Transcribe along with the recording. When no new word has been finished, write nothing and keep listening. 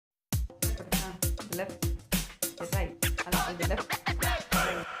the left, the right, and to the left.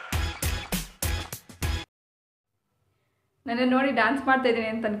 ನಾನು ನೋಡಿ dance ಮಾಡ್ತಾ ಇದ್ದೀನಿ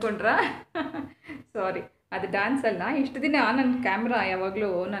ಅಂತ ಅಂದ್ಕೊಂಡ್ರಾ? ಸಾರಿ, ಅದು ಡ್ಯಾನ್ಸ್ ಅಲ್ಲ. ಇಷ್ಟು ದಿನ ನನ್ನ ಕ್ಯಾಮ್ರಾ ಯಾವಾಗಲೂ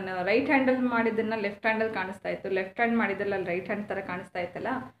ನಾನು ರೈಟ್ ಹ್ಯಾಂಡಲ್ ಮಾಡಿದ್ದನ್ನು ಲೆಫ್ಟ್ ಹ್ಯಾಂಡಲ್ ಕಾಣಿಸ್ತಾ ಇತ್ತು, ಲೆಫ್ಟ್ ಹ್ಯಾಂಡ್ ಮಾಡಿದ್ದಲ್ಲ ರೈಟ್ ಹ್ಯಾಂಡ್ ಥರ ಕಾಣಿಸ್ತಾ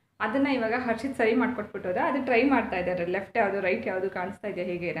ಇತ್ತಲ್ಲ, ಅದನ್ನು ಇವಾಗ ಹರ್ಷಿತ್ ಸರಿ ಮಾಡಿಕೊಟ್ಬಿಟ್ಟೋದ. ಅದು ಟ್ರೈ ಮಾಡ್ತಾ ಇದ್ದಾರೆ, ಲೆಫ್ಟ್ ಯಾವುದು ರೈಟ್ ಯಾವುದು ಕಾಣಿಸ್ತಾ ಇದೆ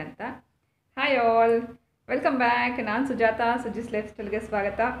ಹೇಗೆ ಅಂತ. Hi all, welcome back. ನಾನು ಸುಜಾತ, ಸುಜಿಸ್ ಲೈಫ್ಸ್ಟೈಲ್ಗೆ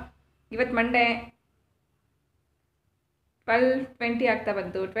ಸ್ವಾಗತ. ಇವತ್ತು ಮಂಡೇ 12:20 ಆಗ್ತಾ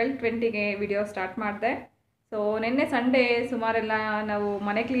ಬಂತು. 12:20ಗೆ ವಿಡಿಯೋ ಸ್ಟಾರ್ಟ್ ಮಾಡಿದೆ. ಸೊ ನಿನ್ನೆ ಸಂಡೇ ಸುಮಾರೆಲ್ಲ ನಾವು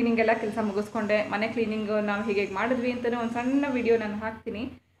ಮನೆ ಕ್ಲೀನಿಂಗೆಲ್ಲ ಕೆಲಸ ಮುಗಿಸ್ಕೊಂಡೆ. ಮನೆ ಕ್ಲೀನಿಂಗು ನಾವು ಹೀಗೆ ಮಾಡಿದ್ವಿ ಅಂತಲೂ ಒಂದು ಸಣ್ಣ ವಿಡಿಯೋ ನಾನು ಹಾಕ್ತೀನಿ.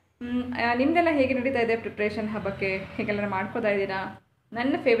 ನಿಮ್ಮದೆಲ್ಲ ಹೇಗೆ ನಡೀತಾ ಇದೆ ಪ್ರಿಪ್ರೇಷನ್ ಹಬ್ಬಕ್ಕೆ? ಹೇಗೆಲ್ಲ ಮಾಡ್ಕೋತಾ ಇದ್ದೀರಾ?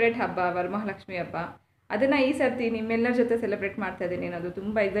 ನನ್ನ ಫೇವ್ರೇಟ್ ಹಬ್ಬ ವರಮಹಾಲಕ್ಷ್ಮಿ ಹಬ್ಬ. ಅದನ್ನು ಈ ಸರ್ತಿ ನಿಮ್ಮೆಲ್ಲರ ಜೊತೆ ಸೆಲೆಬ್ರೇಟ್ ಮಾಡ್ತಾ ಇದ್ದೀನಿ. ಅದು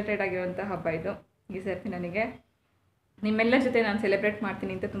ತುಂಬ ಎಕ್ಸೈಟೆಡ್ ಆಗಿರುವಂಥ ಹಬ್ಬ ಇದು. ಈ ಸರ್ತಿ ನನಗೆ ನಿಮ್ಮೆಲ್ಲರ ಜೊತೆ ನಾನು ಸೆಲೆಬ್ರೇಟ್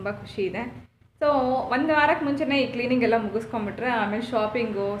ಮಾಡ್ತೀನಿ ಅಂತ ತುಂಬ ಖುಷಿ ಇದೆ. ಸೊ ಒಂದು ವಾರಕ್ಕೆ ಮುಂಚೆನೇ ಈ ಕ್ಲೀನಿಂಗ್ ಎಲ್ಲ ಮುಗಿಸ್ಕೊಂಬಿಟ್ರೆ ಆಮೇಲೆ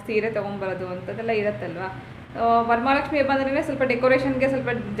ಶಾಪಿಂಗು, ಸೀರೆ ತೊಗೊಂಬರೋದು ಅಂಥದ್ದೆಲ್ಲ ಇರುತ್ತಲ್ವ. ವರಮಹಾಲಕ್ಷ್ಮಿ ಹಬ್ಬ ಅಂದ್ರೆ ಸ್ವಲ್ಪ ಡೆಕೋರೇಷನ್ಗೆ ಸ್ವಲ್ಪ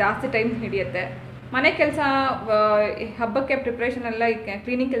ಜಾಸ್ತಿ ಟೈಮ್ ಹಿಡಿಯುತ್ತೆ. ಮನೆ ಕೆಲಸ ಹಬ್ಬಕ್ಕೆ ಪ್ರಿಪ್ರೇಷನ್ ಎಲ್ಲ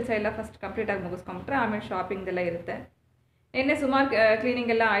ಕ್ಲೀನಿಂಗ್ ಕೆಲಸ ಎಲ್ಲ ಫಸ್ಟ್ ಕಂಪ್ಲೀಟಾಗಿ ಮುಗಿಸ್ಕೊಂಬಿಟ್ರೆ ಆಮೇಲೆ ಶಾಪಿಂಗ್ದೆಲ್ಲ ಇರುತ್ತೆ. ನಿನ್ನೆ ಸುಮಾರು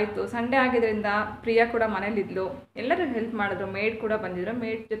ಕ್ಲೀನಿಂಗ್ ಎಲ್ಲ ಆಯಿತು. ಸಂಡೇ ಆಗಿದ್ದರಿಂದ ಪ್ರಿಯಾ ಕೂಡ ಮನೇಲಿದ್ಲು, ಎಲ್ಲರೂ ಹೆಲ್ಪ್ ಮಾಡಿದ್ರು. ಮೇಡ್ ಕೂಡ ಬಂದಿದ್ರು,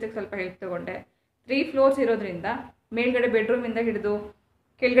 ಮೇಡ್ ಜೊತೆಗೆ ಸ್ವಲ್ಪ ಹೆಲ್ಪ್ ತೊಗೊಂಡೆ. 3 ಫ್ಲೋರ್ಸ್ ಇರೋದ್ರಿಂದ ಮೇಲ್ಗಡೆ ಬೆಡ್ರೂಮಿಂದ ಹಿಡಿದು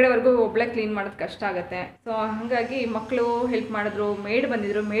ಕೆಳಗಡೆವರೆಗೂ ಒಬ್ಬಳೆ ಕ್ಲೀನ್ ಮಾಡೋದು ಕಷ್ಟ ಆಗುತ್ತೆ. ಸೊ ಹಾಗಾಗಿ ಮಕ್ಕಳು ಹೆಲ್ಪ್ ಮಾಡಿದ್ರು, ಮೇಡ್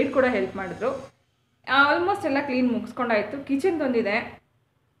ಬಂದಿದ್ರು, ಮೇಡ್ ಕೂಡ ಹೆಲ್ಪ್ ಮಾಡಿದ್ರು. ಆಲ್ಮೋಸ್ಟ್ ಎಲ್ಲ ಕ್ಲೀನ್ ಮುಗಿಸ್ಕೊಂಡಾಯಿತು. ಕಿಚನ್ದೊಂದಿದೆ,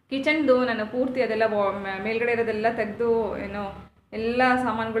 ಕಿಚನ್ದು ನಾನು ಪೂರ್ತಿ ಅದೆಲ್ಲ ಮೇಲ್ಗಡೆ ಇರೋದೆಲ್ಲ ತೆಗೆದು ಏನೋ ಎಲ್ಲ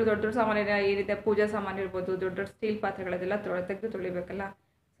ಸಾಮಾನುಗಳು, ದೊಡ್ಡ ದೊಡ್ಡ ಸಾಮಾನು ಏನಿದೆ, ಪೂಜಾ ಸಾಮಾನು ಇರ್ಬೋದು, ದೊಡ್ಡ ದೊಡ್ಡ ಸ್ಟೀಲ್ ಪಾತ್ರೆಗಳದೆಲ್ಲ ತೆಗೆದು ತೊಳಿಬೇಕಲ್ಲ.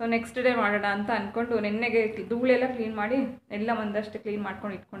 ಸೊ ನೆಕ್ಸ್ಟ್ ಡೇ ಮಾಡೋಣ ಅಂತ ಅಂದ್ಕೊಂಡು ನೆನ್ನೆಗೆ ಧೂಳೆಲ್ಲ ಕ್ಲೀನ್ ಮಾಡಿ ಎಲ್ಲ ಒಂದಷ್ಟು ಕ್ಲೀನ್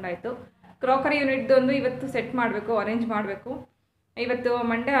ಮಾಡ್ಕೊಂಡು ಇಟ್ಕೊಂಡಾಯಿತು. ಕ್ರಾಕರಿ ಯೂನಿಟ್ದೊಂದು ಇವತ್ತು ಸೆಟ್ ಮಾಡಬೇಕು, ಅರೇಂಜ್ ಮಾಡಬೇಕು. ಇವತ್ತು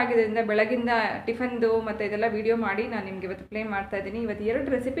ಮಂಡೇ ಆಗಿದ್ದರಿಂದ ಬೆಳಗಿಂದ ಟಿಫನ್ದು ಮತ್ತು ಇದೆಲ್ಲ ವೀಡಿಯೋ ಮಾಡಿ ನಾನು ನಿಮಗೆ ಇವತ್ತು ಪ್ಲೇ ಮಾಡ್ತಾಯಿದ್ದೀನಿ. ಇವತ್ತು 2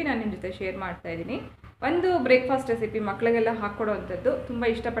 ರೆಸಿಪಿ ನಾನು ನಿಮ್ಮ ಜೊತೆ ಶೇರ್ ಮಾಡ್ತಾಯಿದ್ದೀನಿ. ಒಂದು ಬ್ರೇಕ್ಫಾಸ್ಟ್ ರೆಸಿಪಿ, ಮಕ್ಕಳಿಗೆಲ್ಲ ಹಾಕ್ಕೊಡೋ ಅಂಥದ್ದು, ತುಂಬ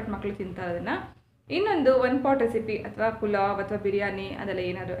ಇಷ್ಟಪಟ್ಟು ಮಕ್ಕಳು ತಿಂತಾರೆ ಅದನ್ನು. ಇನ್ನೊಂದು 1 ಪಾಟ್ ರೆಸಿಪಿ, ಅಥವಾ ಪುಲಾವ್ ಅಥವಾ ಬಿರಿಯಾನಿ ಅದೆಲ್ಲ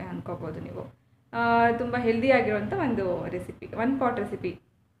ಏನಾದರೂ ಅಂದ್ಕೋಬೋದು ನೀವು. ತುಂಬ ಹೆಲ್ದಿಯಾಗಿರೋಂಥ ಒಂದು ರೆಸಿಪಿ, 1 ಪಾಟ್ ರೆಸಿಪಿ.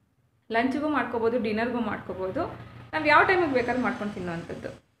 ಲಂಚ್ಗೂ ಮಾಡ್ಕೋಬೋದು, ಡಿನ್ನರ್ಗೂ ಮಾಡ್ಕೋಬೋದು, ನಾವು ಯಾವ ಟೈಮಿಗೆ ಬೇಕಾದ್ರೂ ಮಾಡ್ಕೊಂಡು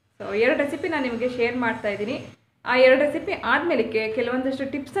ತಿನ್ನೋವಂಥದ್ದು. ಸೊ 2 ರೆಸಿಪಿ ನಾನು ನಿಮಗೆ ಶೇರ್ ಮಾಡ್ತಾಯಿದ್ದೀನಿ. ಆ 2 ರೆಸಿಪಿ ಆದಮೇಲೆ ಕೆಲವೊಂದಷ್ಟು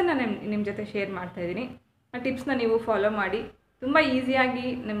ಟಿಪ್ಸನ್ನು ನಿಮ್ಮ ಜೊತೆ ಶೇರ್ ಮಾಡ್ತಾಯಿದ್ದೀನಿ. ಆ ಟಿಪ್ಸ್ನ ನೀವು ಫಾಲೋ ಮಾಡಿ ತುಂಬ ಈಸಿಯಾಗಿ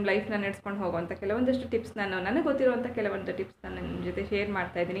ನಿಮ್ಮ ಲೈಫ್ನ ನಡೆಸ್ಕೊಂಡು ಹೋಗುವಂಥ ಕೆಲವೊಂದಷ್ಟು ಟಿಪ್ಸ್ ನನಗೆ ಗೊತ್ತಿರುವಂಥ ಕೆಲವೊಂದು ಟಿಪ್ಸ್ನ ನಿಮ್ಮ ಜೊತೆ ಶೇರ್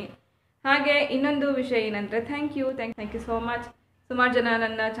ಮಾಡ್ತಾಯಿದ್ದೀನಿ. ಹಾಗೆ ಇನ್ನೊಂದು ವಿಷಯ ಏನಂದರೆ ಥ್ಯಾಂಕ್ ಯು ಸೋ ಮಚ್. ಸುಮಾರು ಜನ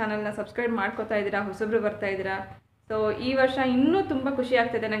ನನ್ನ ಚಾನಲ್ನ ಸಬ್ಸ್ಕ್ರೈಬ್ ಮಾಡ್ಕೋತಾ ಇದ್ದೀರಾ, ಹೊಸಬ್ರು ಬರ್ತಾ ಇದ್ದೀರಾ. ಸೊ ಈ ವರ್ಷ ಇನ್ನೂ ತುಂಬ ಖುಷಿ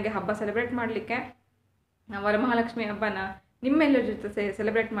ಆಗ್ತಿದೆ ನನಗೆ ಹಬ್ಬ ಸೆಲೆಬ್ರೇಟ್ ಮಾಡಲಿಕ್ಕೆ. ವರಮಹಾಲಕ್ಷ್ಮಿ ಹಬ್ಬನ ನಿಮ್ಮೆಲ್ಲರ ಜೊತೆ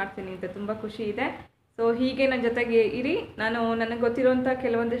ಸೆಲೆಬ್ರೇಟ್ ಮಾಡ್ತೀನಿ ಅಂತ ತುಂಬ ಖುಷಿ ಇದೆ. ಸೊ ಹೀಗೆ ನನ್ನ ಜೊತೆಗೆ ಇರಿ. ನನಗೆ ಗೊತ್ತಿರೋಂಥ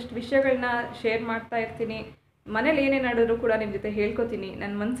ಕೆಲವೊಂದಿಷ್ಟು ವಿಷಯಗಳನ್ನ ಶೇರ್ ಮಾಡ್ತಾ ಇರ್ತೀನಿ. ಮನೇಲಿ ಏನೇ ನಡೆದ್ರು ಕೂಡ ನಿಮ್ಮ ಜೊತೆ ಹೇಳ್ಕೊತೀನಿ.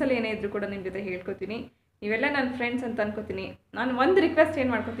 ನನ್ನ ಮನಸ್ಸಲ್ಲಿ ಏನೇ ಇದ್ರೂ ಕೂಡ ನಿಮ್ಮ ಜೊತೆ ಹೇಳ್ಕೊತೀನಿ. ನೀವೆಲ್ಲ ನನ್ನ ಫ್ರೆಂಡ್ಸ್ ಅಂತ ಅನ್ಕೋತೀನಿ. ನಾನು ಒಂದು ರಿಕ್ವೆಸ್ಟ್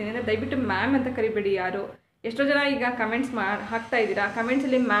ಏನು ಮಾಡ್ಕೊತೀನಿ ಅಂದರೆ, ದಯವಿಟ್ಟು ಮ್ಯಾಮ್ ಅಂತ ಕರಿಬೇಡಿ ಯಾರು. ಎಷ್ಟೋ ಜನ ಈಗ ಕಮೆಂಟ್ಸ್ ಹಾಕ್ತಾ ಇದ್ದೀರಾ,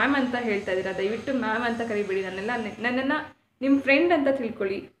 ಕಮೆಂಟ್ಸಲ್ಲಿ ಮ್ಯಾಮ್ ಅಂತ ಹೇಳ್ತಾ ಇದ್ದೀರಾ. ದಯವಿಟ್ಟು ಮ್ಯಾಮ್ ಅಂತ ಕರಿಬೇಡಿ. ನನ್ನನ್ನು ನಿಮ್ಮ ಫ್ರೆಂಡ್ ಅಂತ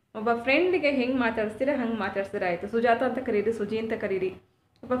ತಿಳ್ಕೊಳ್ಳಿ. ಒಬ್ಬ ಫ್ರೆಂಡಿಗೆ ಹೆಂಗೆ ಮಾತಾಡಿಸ್ತೀರಾ ಹಂಗೆ ಮಾತಾಡ್ಸಿದ್ರೆ ಆಯಿತು. ಸುಜಾತ ಅಂತ ಕರೀರಿ, ಸುಜಿ ಅಂತ ಕರೀರಿ,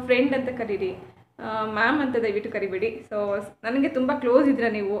 ಒಬ್ಬ ಫ್ರೆಂಡ್ ಅಂತ ಕರೀರಿ, ಮ್ಯಾಮ್ ಅಂತ ದಯವಿಟ್ಟು ಕರಿಬೇಡಿ. ಸೊ ನನಗೆ ತುಂಬ ಕ್ಲೋಸ್ ಇದ್ದೀರಾ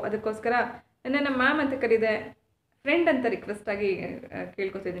ನೀವು, ಅದಕ್ಕೋಸ್ಕರ ನನ್ನನ್ನು ಮ್ಯಾಮ್ ಅಂತ ಕರೀದೆ ಫ್ರೆಂಡ್ ಅಂತ ರಿಕ್ವೆಸ್ಟಾಗಿ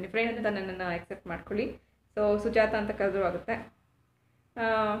ಕೇಳ್ಕೊತಿದ್ದೀನಿ. ಫ್ರೆಂಡ್ ಅಂತ ನನ್ನನ್ನು ಎಕ್ಸೆಪ್ಟ್ ಮಾಡ್ಕೊಳ್ಳಿ. ಸೊ ಸುಜಾತ ಅಂತ ಕರೆದ್ರೂ ಆಗುತ್ತೆ.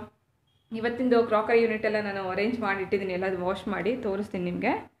 ಇವತ್ತಿಂದು ಕ್ರಾಕರಿ ಯೂನಿಟ್ ಎಲ್ಲ ನಾನು ಅರೇಂಜ್ ಮಾಡಿ ಇಟ್ಟಿದ್ದೀನಿ. ಎಲ್ಲ ವಾಶ್ ಮಾಡಿ ತೋರಿಸ್ತೀನಿ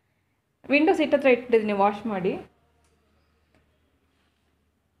ನಿಮಗೆ. ವಿಂಡೋ ಸೀಟ್ ಹತ್ರ ಇಟ್ಟಿದ್ದೀನಿ ವಾಶ್ ಮಾಡಿ.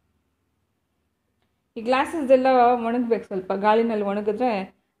 ಈ ಗ್ಲಾಸಸ್ದೆಲ್ಲ ಒಣಗಬೇಕು, ಸ್ವಲ್ಪ ಗಾಳಿನಲ್ಲಿ ಒಣಗಿದ್ರೆ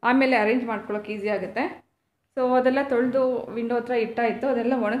ಆಮೇಲೆ ಅರೇಂಜ್ ಮಾಡ್ಕೊಳ್ಳೋಕೆ ಈಸಿ ಆಗುತ್ತೆ. ಸೊ ಅದೆಲ್ಲ ತೊಳೆದು ವಿಂಡೋ ಹತ್ರ ಇಟ್ಟಾಯಿತು.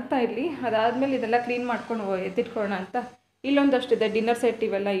 ಅದೆಲ್ಲ ಒಣಗ್ತಾ ಇರಲಿ. ಅದಾದಮೇಲೆ ಇದೆಲ್ಲ ಕ್ಲೀನ್ ಮಾಡ್ಕೊಂಡು ಎತ್ತಿಟ್ಕೊಳ್ಳೋಣ ಅಂತ. ಇಲ್ಲೊಂದಷ್ಟಿದೆ ಡಿನ್ನರ್ ಸೆಟ್,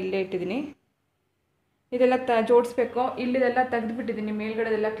 ಇವೆಲ್ಲ ಇಲ್ಲೇ ಇಟ್ಟಿದ್ದೀನಿ. ಇದೆಲ್ಲ ಜೋಡಿಸ್ಬೇಕು. ಇಲ್ಲಿದೆಲ್ಲ ತೆಗೆದುಬಿಟ್ಟಿದ್ದೀನಿ,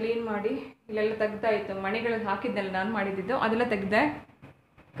 ಮೇಲ್ಗಡೆದೆಲ್ಲ ಕ್ಲೀನ್ ಮಾಡಿ ಇಲ್ಲೆಲ್ಲ ತೆಗ್ದಾಯಿತು. ಮಣಿಗಳಲ್ಲಿ ಹಾಕಿದ್ದೆಲ್ಲ ನಾನು ಮಾಡಿದ್ದು ಅದೆಲ್ಲ ತೆಗೆದೆ.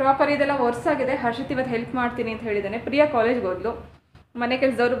 ಕ್ರಾಕರಿ ಇದೆಲ್ಲ ಹೊರ್ಸಾಗಿದೆ. ಹರ್ಷಿತ್ ಇವತ್ತು ಹೆಲ್ಪ್ ಮಾಡ್ತೀನಿ ಅಂತ ಹೇಳಿದ್ದಾನೆ. ಪ್ರಿಯಾ ಕಾಲೇಜ್ಗೆ ಹೋದ್ಲು. ಮನೆ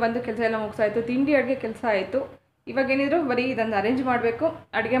ಕೆಲಸದವರು ಬಂದು ಕೆಲಸ ಎಲ್ಲ ಮುಗಿಸಾಯಿತು. ತಿಂಡಿ ಅಡುಗೆ ಕೆಲಸ ಆಯಿತು. ಇವಾಗೇನಿದ್ರು ಬರೀ ಇದನ್ನು ಅರೇಂಜ್ ಮಾಡಬೇಕು.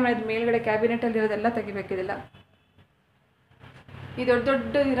 ಅಡುಗೆ ಮಾಡಿದ ಮೇಲ್ಗಡೆ ಕ್ಯಾಬಿನೆಟಲ್ಲಿ ಇರೋದೆಲ್ಲ ತೆಗಿಬೇಕಿದೆಲ್ಲ. ಈ ದೊಡ್ಡ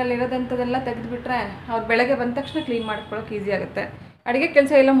ದೊಡ್ಡ ಇದರಲ್ಲಿರೋದಂಥದ್ದೆಲ್ಲ ತೆಗೆದುಬಿಟ್ರೆ ಅವ್ರು ಬೆಳಗ್ಗೆ ಬಂದ ತಕ್ಷಣ ಕ್ಲೀನ್ ಮಾಡ್ಕೊಳ್ಳೋಕೆ ಈಸಿ ಆಗುತ್ತೆ. ಅಡುಗೆ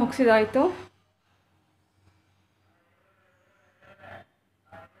ಕೆಲಸ ಎಲ್ಲ ಮುಗಿಸಿದಾಯಿತು.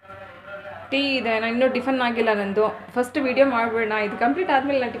 ಟೀ ಇದೆ. ನಾನು ಇನ್ನೂ ಟಿಫನ್ ಆಗಿಲ್ಲ ನಂದು. ಫಸ್ಟ್ ವೀಡಿಯೋ ಮಾಡಬೇಡ, ಇದು ಕಂಪ್ಲೀಟ್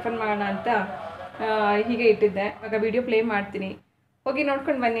ಆದಮೇಲೆ ನಾನು ಟಿಫನ್ ಮಾಡೋಣ ಅಂತ ಹೀಗೆ ಇಟ್ಟಿದ್ದೆ. ಇವಾಗ ವೀಡಿಯೋ ಪ್ಲೇ ಮಾಡ್ತೀನಿ, ಹೋಗಿ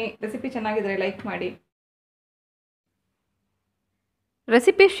ನೋಡ್ಕೊಂಡು ಬನ್ನಿ. ರೆಸಿಪಿ ಚೆನ್ನಾಗಿದ್ರೆ ಲೈಕ್ ಮಾಡಿ.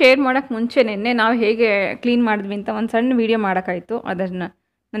 ರೆಸಿಪಿ ಶೇರ್ ಮಾಡೋಕ್ಕೆ ಮುಂಚೆ ನಿನ್ನೆ ನಾವು ಹೇಗೆ ಕ್ಲೀನ್ ಮಾಡಿದ್ವಿ ಅಂತ ಒಂದು ಸಣ್ಣ ವೀಡಿಯೋ ಮಾಡೋಕ್ಕಾಯಿತು. ಅದನ್ನು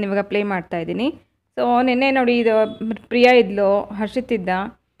ನಾನು ಇವಾಗ ಪ್ಲೇ ಮಾಡ್ತಾಯಿದ್ದೀನಿ. ಸೊ ನಿನ್ನೆ ನೋಡಿ ಇದು ಪ್ರಿಯಾ ಇದ್ಲು, ಹರ್ಷಿತ್ ಇದ್ದ,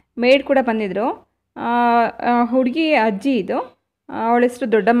 ಮೇಡ್ ಕೂಡ ಬಂದಿದ್ದರು. ಹುಡುಗಿ ಅಜ್ಜಿ ಇದು, ಅವಳ ಹೆಸರು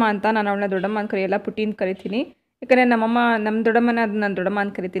ದೊಡ್ಡಮ್ಮ ಅಂತ. ನಾನು ಅವಳನ್ನ ದೊಡ್ಡಮ್ಮ ಅಂತ ಕರೆಯಲ್ಲ, ಪುಟ್ಟಿ ಅಂತ ಕರಿತೀನಿ. ಯಾಕಂದರೆ ನಮ್ಮಮ್ಮ ನಮ್ಮ ದೊಡ್ಡಮ್ಮನ ಅದು ನಾನು ದೊಡ್ಡಮ್ಮ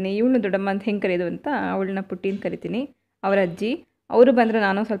ಅಂತ ಕರಿತೀನಿ, ಇವಳು ದೊಡ್ಡಮ್ಮ ಅಂತ ಹೆಂಗೆ ಕರೆಯೋದು ಅಂತ ಅವಳನ್ನ ಪುಟ್ಟಿ ಅಂತ ಕರಿತೀನಿ. ಅವರ ಅಜ್ಜಿ ಅವರು ಬಂದರೆ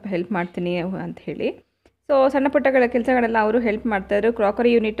ನಾನು ಸ್ವಲ್ಪ ಹೆಲ್ಪ್ ಮಾಡ್ತೀನಿ ಅಂತ ಹೇಳಿ. ಸೊ ಸಣ್ಣ ಪುಟ್ಟಗಳ ಕೆಲಸಗಳೆಲ್ಲ ಅವರು ಹೆಲ್ಪ್ ಮಾಡ್ತಾಯಿದ್ರು. ಕ್ರಾಕರಿ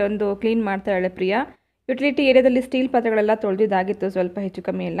ಯೂನಿಟ್ ಒಂದು ಕ್ಲೀನ್ ಮಾಡ್ತಾಳೆ ಪ್ರಿಯಾ. ಯುಟಿಲಿಟಿ ಏರಿಯಾದಲ್ಲಿ ಸ್ಟೀಲ್ ಪಾತ್ರೆಗಳೆಲ್ಲ ತೊಳೆದಿದ್ದಾಗಿತ್ತು, ಸ್ವಲ್ಪ ಹೆಚ್ಚು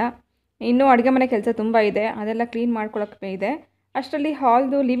ಕಮ್ಮಿ ಎಲ್ಲ. ಇನ್ನೂ ಅಡುಗೆ ಮನೆ ಕೆಲಸ ತುಂಬ ಇದೆ, ಅದೆಲ್ಲ ಕ್ಲೀನ್ ಮಾಡ್ಕೊಳ್ಳೋಕೆ ಇದೆ. ಅಷ್ಟರಲ್ಲಿ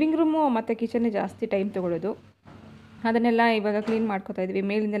ಹಾಲ್ದು ಲಿವಿಂಗ್ ರೂಮು ಮತ್ತು ಕಿಚನ್ನೇ ಜಾಸ್ತಿ ಟೈಮ್ ತೊಗೊಳ್ಳೋದು. ಅದನ್ನೆಲ್ಲ ಇವಾಗ ಕ್ಲೀನ್ ಮಾಡ್ಕೊತಾ ಇದ್ವಿ.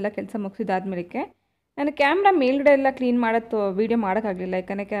 ಮೇಲಿಂದೆಲ್ಲ ಕೆಲಸ ಮುಗಿಸಿದಾದ್ಮೇಲೆ ನಾನು ಕ್ಯಾಮ್ರಾ ಮೇಲ್ಗಡೆ ಎಲ್ಲ ಕ್ಲೀನ್ ಮಾಡೋದು ವೀಡಿಯೋ ಮಾಡೋಕ್ಕಾಗಲಿಲ್ಲ,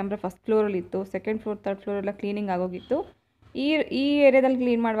 ಯಾಕಂದರೆ camera first ಫ್ಲೋರಲ್ಲಿತ್ತು. Second floor, third ಫ್ಲೋರೆಲ್ಲ cleaning ಆಗೋಗಿತ್ತು. ಈ ಏರಿಯಾದಲ್ಲಿ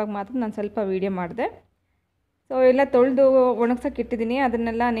ಕ್ಲೀನ್ ಮಾಡುವಾಗ ಮಾತ್ರ ನಾನು ಸ್ವಲ್ಪ ವೀಡಿಯೋ ಮಾಡಿದೆ. ಸೊ ಎಲ್ಲ ತೊಳೆದು ಒಣಗ್ಸೋಕೆ ಇಟ್ಟಿದ್ದೀನಿ.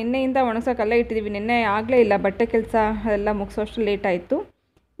 ಅದನ್ನೆಲ್ಲ ನಿನ್ನೆಯಿಂದ ಒಣಗ್ಸೋಕ್ಕೆಲ್ಲ ಇಟ್ಟಿದ್ದೀವಿ. ನಿನ್ನೆ ಆಗಲೇ ಇಲ್ಲ, ಬಟ್ಟೆ ಕೆಲಸ ಎಲ್ಲ ಮುಗಿಸೋಷ್ಟು ಲೇಟ್ ಆಯಿತು.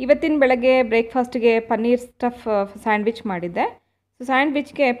 ಇವತ್ತಿನ ಬೆಳಗ್ಗೆ ಬ್ರೇಕ್ಫಾಸ್ಟ್ಗೆ ಪನ್ನೀರ್ ಸ್ಟಫ್ ಸ್ಯಾಂಡ್ವಿಚ್ ಮಾಡಿದ್ದೆ. ಸೊ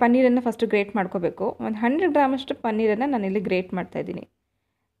ಸ್ಯಾಂಡ್ವಿಚ್ಗೆ ಪನ್ನೀರನ್ನು ಫಸ್ಟು ಗ್ರೇಟ್ ಮಾಡ್ಕೋಬೇಕು. ಒಂದು 100 ಗ್ರಾಮಷ್ಟು ಪನ್ನೀರನ್ನು ನಾನಿಲ್ಲಿ ಗ್ರೇಟ್ ಮಾಡ್ತಾಯಿದ್ದೀನಿ.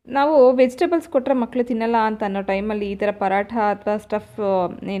 ನಾವು ವೆಜಿಟೇಬಲ್ಸ್ ಕೊಟ್ಟರೆ ಮಕ್ಕಳು ತಿನ್ನಲ್ಲ ಅಂತ ಅನ್ನೋ ಟೈಮಲ್ಲಿ ಈ ಥರ ಪರಾಠ ಅಥವಾ ಸ್ಟಫ್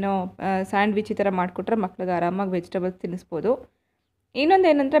ಏನೋ ಸ್ಯಾಂಡ್ವಿಚ್ ಈ ಥರ ಮಾಡಿಕೊಟ್ರೆ ಮಕ್ಳಿಗೆ ಆರಾಮಾಗಿ ವೆಜಿಟೇಬಲ್ಸ್ ತಿನ್ನಿಸ್ಬೋದು. ಇನ್ನೊಂದು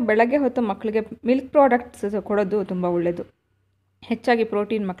ಏನಂದರೆ ಬೆಳಗ್ಗೆ ಹೊತ್ತು ಮಕ್ಕಳಿಗೆ ಮಿಲ್ಕ್ ಪ್ರಾಡಕ್ಟ್ಸ್ ಕೊಡೋದು ತುಂಬ ಒಳ್ಳೆಯದು. ಹೆಚ್ಚಾಗಿ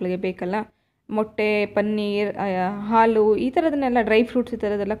ಪ್ರೋಟೀನ್ ಮಕ್ಕಳಿಗೆ ಬೇಕಲ್ಲ. ಮೊಟ್ಟೆ, ಪನ್ನೀರ್, ಹಾಲು ಈ ಥರದನ್ನೆಲ್ಲ, ಡ್ರೈ ಫ್ರೂಟ್ಸ್ ಈ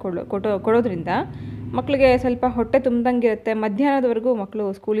ಥರದ್ದೆಲ್ಲ ಕೊಡೋದ್ರಿಂದ ಮಕ್ಕಳಿಗೆ ಸ್ವಲ್ಪ ಹೊಟ್ಟೆ ತುಂಬ್ದಂಗೆ ಇರುತ್ತೆ. ಮಧ್ಯಾಹ್ನದವರೆಗೂ ಮಕ್ಕಳು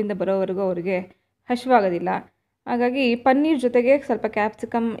ಸ್ಕೂಲಿಂದ ಬರೋವರೆಗೂ ಅವರಿಗೆ ಹಸಿವಾಗೋದಿಲ್ಲ. ಹಾಗಾಗಿ ಪನ್ನೀರ್ ಜೊತೆಗೆ ಸ್ವಲ್ಪ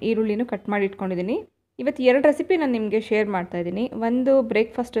ಕ್ಯಾಪ್ಸಿಕಮ್, ಈರುಳ್ಳಿನೂ ಕಟ್ ಮಾಡಿ ಇಟ್ಕೊಂಡಿದ್ದೀನಿ. ಇವತ್ತು 2 ರೆಸಿಪಿ ನಾನು ನಿಮಗೆ ಶೇರ್ ಮಾಡ್ತಾಯಿದ್ದೀನಿ. ಒಂದು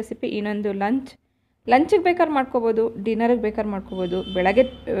ಬ್ರೇಕ್ಫಾಸ್ಟ್ ರೆಸಿಪಿ, ಇನ್ನೊಂದು ಲಂಚಿಗೆ ಬೇಕಾದ್ರೆ ಮಾಡ್ಕೋಬೋದು, ಡಿನ್ನರಿಗೆ ಬೇಕಾದ್ರೆ ಮಾಡ್ಕೋಬೋದು, ಬೆಳಗ್ಗೆ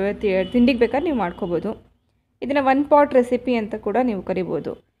ತಿಂಡಿಗೆ ಬೇಕಾದ್ರೆ ನೀವು ಮಾಡ್ಕೋಬೋದು. ಇದನ್ನು 1 ಪಾಟ್ ರೆಸಿಪಿ ಅಂತ ಕೂಡ ನೀವು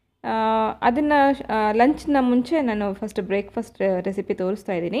ಕರಿಬೋದು. ಅದನ್ನು ಲಂಚ್ನ ಮುಂಚೆ ನಾನು ಫಸ್ಟ್ ಬ್ರೇಕ್ಫಾಸ್ಟ್ ರೆಸಿಪಿ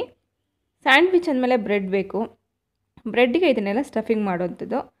ತೋರಿಸ್ತಾ ಇದ್ದೀನಿ. ಸ್ಯಾಂಡ್ವಿಚ್ ಅಂದಮೇಲೆ ಬ್ರೆಡ್ ಬೇಕು. ಬ್ರೆಡ್ಡಿಗೆ ಇದನ್ನೆಲ್ಲ ಸ್ಟಫಿಂಗ್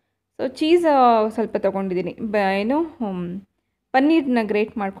ಮಾಡೋವಂಥದ್ದು. ಸೊ ಚೀಸ್ ಸ್ವಲ್ಪ ತೊಗೊಂಡಿದ್ದೀನಿ. ಪನ್ನೀರನ್ನ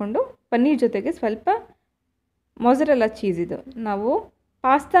ಗ್ರೇಟ್ ಮಾಡಿಕೊಂಡು, ಪನ್ನೀರ್ ಜೊತೆಗೆ ಸ್ವಲ್ಪ ಮೊಸರೆಲ್ಲ ಚೀಸ್, ಇದು ನಾವು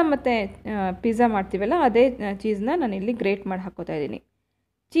ಪಾಸ್ತಾ ಮತ್ತು ಪಿಜ್ಜಾ ಮಾಡ್ತೀವಲ್ಲ ಅದೇ ಚೀಸ್ನ ನಾನಿಲ್ಲಿ ಗ್ರೇಟ್ ಮಾಡಿ ಹಾಕ್ಕೋತಾ ಇದ್ದೀನಿ.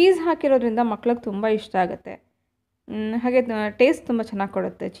 ಚೀಸ್ ಹಾಕಿರೋದ್ರಿಂದ ಮಕ್ಳಿಗೆ ತುಂಬ ಇಷ್ಟ ಆಗುತ್ತೆ. ಹಾಗೆ ಟೇಸ್ಟ್ ತುಂಬ ಚೆನ್ನಾಗಿ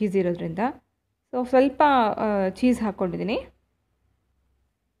ಕೊಡುತ್ತೆ ಚೀಸ್ ಇರೋದ್ರಿಂದ. ಸೊ ಸ್ವಲ್ಪ ಚೀಸ್ ಹಾಕ್ಕೊಂಡಿದ್ದೀನಿ.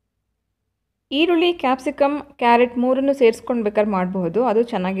 ಈರುಳ್ಳಿ, ಕ್ಯಾಪ್ಸಿಕಮ್, ಕ್ಯಾರೆಟ್ 3 ಸೇರಿಸ್ಕೊಂಡು ಬೇಕಾದ್ರೆ ಮಾಡಬಹುದು, ಅದು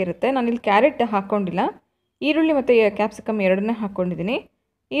ಚೆನ್ನಾಗಿರುತ್ತೆ. ನಾನಿಲ್ಲಿ ಕ್ಯಾರೆಟ್ ಹಾಕ್ಕೊಂಡಿಲ್ಲ, ಈರುಳ್ಳಿ ಮತ್ತು ಕ್ಯಾಪ್ಸಿಕಮ್ 2 ಹಾಕ್ಕೊಂಡಿದ್ದೀನಿ.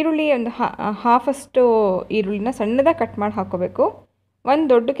 ಈರುಳ್ಳಿ ಒಂದು ಹಾಫಷ್ಟು ಈರುಳ್ಳಿನ ಸಣ್ಣದಾಗಿ ಕಟ್ ಮಾಡಿ ಹಾಕ್ಕೋಬೇಕು. 1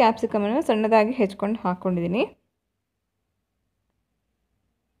 ದೊಡ್ಡ ಕ್ಯಾಪ್ಸಿಕಮನ್ನು ಸಣ್ಣದಾಗಿ ಹೆಚ್ಕೊಂಡು ಹಾಕ್ಕೊಂಡಿದ್ದೀನಿ.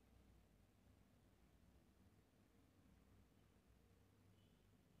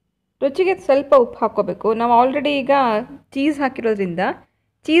 ರುಚಿಗೆ ಸ್ವಲ್ಪ ಉಪ್ಪು ಹಾಕ್ಕೋಬೇಕು. ನಾವು ಆಲ್ರೆಡಿ ಈಗ ಚೀಸ್ ಹಾಕಿರೋದ್ರಿಂದ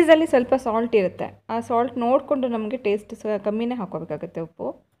ಚೀಸಲ್ಲಿ ಸ್ವಲ್ಪ ಸಾಲ್ಟ್ ಇರುತ್ತೆ. ಆ ಸಾಲ್ಟ್ ನೋಡಿಕೊಂಡು ನಮಗೆ ಟೇಸ್ಟ್ ಕಮ್ಮಿನೇ ಹಾಕ್ಕೋಬೇಕಾಗುತ್ತೆ ಉಪ್ಪು.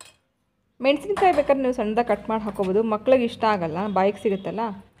 ಮೆಣಸಿನ್ಕಾಯಿ ಬೇಕಾದ್ರೆ ನೀವು ಸಣ್ಣದಾಗಿ ಕಟ್ ಮಾಡಿ ಹಾಕ್ಕೋಬೋದು, ಮಕ್ಳಿಗೆ ಇಷ್ಟ ಆಗಲ್ಲ, ಬಾಯಿಗೆ ಸಿಗುತ್ತಲ್ಲ,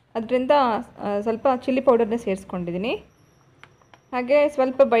 ಅದರಿಂದ ಸ್ವಲ್ಪ ಚಿಲ್ಲಿ ಪೌಡರ್ನೇ ಸೇರಿಸ್ಕೊಂಡಿದ್ದೀನಿ. ಹಾಗೆ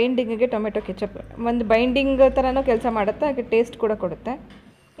ಸ್ವಲ್ಪ ಬೈಂಡಿಂಗಿಗೆ ಟೊಮೆಟೊ ಕೆಚಪ್, ಒಂದು ಬೈಂಡಿಂಗ್ ಥರನೂ ಕೆಲಸ ಮಾಡುತ್ತೆ, ಹಾಗೆ ಟೇಸ್ಟ್ ಕೂಡ ಕೊಡುತ್ತೆ.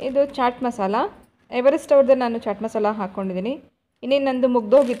 ಇದು ಚಾಟ್ ಮಸಾಲ, ಎವರೆಸ್ಟ್ ಅವ್ರದ್ದೇ ನಾನು ಚಾಟ್ ಮಸಾಲ ಹಾಕ್ಕೊಂಡಿದ್ದೀನಿ. ಇನ್ನೇನು ನಂದು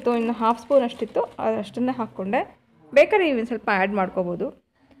ಮುಗ್ದೋಗಿತ್ತು, ಇನ್ನು 1/2 ಸ್ಪೂನ್ ಅಷ್ಟಿತ್ತು, ಅಷ್ಟನ್ನೇ ಹಾಕ್ಕೊಂಡೆ. ಬೇಕಾದ್ರೆ ಇನ್ನು ಸ್ವಲ್ಪ ಆ್ಯಡ್ ಮಾಡ್ಕೋಬೋದು.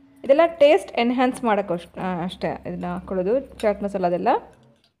 ಇದೆಲ್ಲ ಟೇಸ್ಟ್ ಎನ್ಹ್ಯಾನ್ಸ್ ಮಾಡೋಕ್ಕೆ ಅಷ್ಟೇ ಇದನ್ನು ಹಾಕ್ಕೊಳ್ಳೋದು. ಚಾಟ್ ಮಸಾಲದೆಲ್ಲ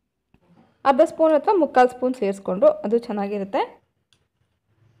 1/2 ಸ್ಪೂನ್ ಅಥವಾ 3/4 ಸ್ಪೂನ್ ಸೇರಿಸ್ಕೊಂಡು ಅದು ಚೆನ್ನಾಗಿರುತ್ತೆ.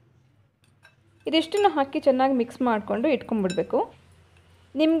 ಇದಿಷ್ಟನ್ನು ಹಾಕಿ ಚೆನ್ನಾಗಿ ಮಿಕ್ಸ್ ಮಾಡಿಕೊಂಡು ಇಟ್ಕೊಂಡ್ಬಿಡ್ಬೇಕು.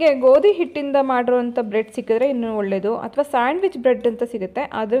 ನಿಮಗೆ ಗೋಧಿ ಹಿಟ್ಟಿಂದ ಮಾಡಿರೋಂಥ ಬ್ರೆಡ್ ಸಿಕ್ಕಿದ್ರೆ ಇನ್ನೂ ಒಳ್ಳೆಯದು, ಅಥವಾ ಸ್ಯಾಂಡ್ವಿಚ್ ಬ್ರೆಡ್ ಅಂತ ಸಿಗುತ್ತೆ,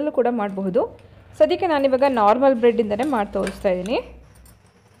 ಅದರಲ್ಲೂ ಕೂಡ ಮಾಡಬಹುದು. ಸದ್ಯಕ್ಕೆ ನಾನಿವಾಗ ನಾರ್ಮಲ್ ಬ್ರೆಡ್ಡಿಂದನೇ ಮಾಡಿ ತೋರಿಸ್ತಾ ಇದ್ದೀನಿ.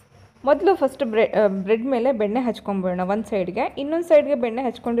 ಮೊದಲು ಫಸ್ಟ್ ಬ್ರೆಡ್ ಮೇಲೆ ಬೆಣ್ಣೆ ಹಚ್ಕೊಂಬಿಡೋಣ ಒಂದು ಸೈಡ್ಗೆ. ಇನ್ನೊಂದು ಸೈಡ್ಗೆ ಬೆಣ್ಣೆ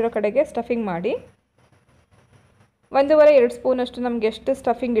ಹಚ್ಕೊಂಡಿರೋ ಕಡೆಗೆ ಸ್ಟಫಿಂಗ್ ಮಾಡಿ 1.5-2 ಸ್ಪೂನಷ್ಟು ನಮಗೆ ಎಷ್ಟು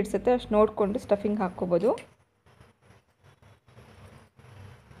ಸ್ಟಫಿಂಗ್ ಇಡಿಸುತ್ತೆ ಅಷ್ಟು ನೋಡಿಕೊಂಡು ಸ್ಟಫಿಂಗ್ ಹಾಕ್ಕೋಬೋದು.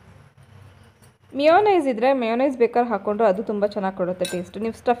 ಮಿಯೋನೈಸ್ ಇದ್ದರೆ ಮಿಯೋನೈಸ್ ಬೇಕಾದ್ರೆ ಹಾಕ್ಕೊಂಡ್ರು ಅದು ತುಂಬ ಚೆನ್ನಾಗಿ ಕೊಡುತ್ತೆ ಟೇಸ್ಟ್.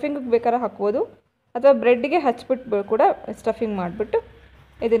 ನೀವು ಸ್ಟಫಿಂಗಿಗೆ ಬೇಕಾದ್ರೆ ಹಾಕ್ಬೋದು, ಅಥವಾ ಬ್ರೆಡ್ಗೆ ಹಚ್ಬಿಟ್ಟು ಕೂಡ ಸ್ಟಫಿಂಗ್ ಮಾಡಿಬಿಟ್ಟು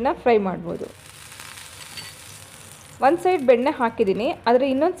ಇದನ್ನು ಫ್ರೈ ಮಾಡ್ಬೋದು. ಒಂದು ಸೈಡ್ ಬೆಣ್ಣೆ ಹಾಕಿದ್ದೀನಿ, ಆದರೆ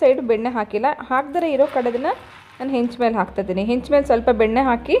ಇನ್ನೊಂದು ಸೈಡ್ ಬೆಣ್ಣೆ ಹಾಕಿಲ್ಲ. ಹಾಕ್ದರೆ ಇರೋ ಕಡೆದನ್ನು ನಾನು ಹೆಂಚು ಮೇಲೆ ಹಾಕ್ತಾಯಿದ್ದೀನಿ. ಹೆಂಚು ಮೇಲೆ ಸ್ವಲ್ಪ ಬೆಣ್ಣೆ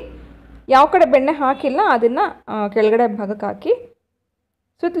ಹಾಕಿ, ಯಾವ ಕಡೆ ಬೆಣ್ಣೆ ಹಾಕಿಲ್ಲ ಅದನ್ನು ಕೆಳಗಡೆ ಭಾಗಕ್ಕೆ ಹಾಕಿ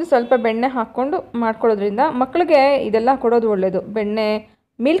ಸುತ್ತಲೂ ಸ್ವಲ್ಪ ಬೆಣ್ಣೆ ಹಾಕ್ಕೊಂಡು ಮಾಡ್ಕೊಳ್ಳೋದ್ರಿಂದ ಮಕ್ಕಳಿಗೆ ಇದೆಲ್ಲ ಕೊಡೋದು ಒಳ್ಳೆಯದು. ಬೆಣ್ಣೆ,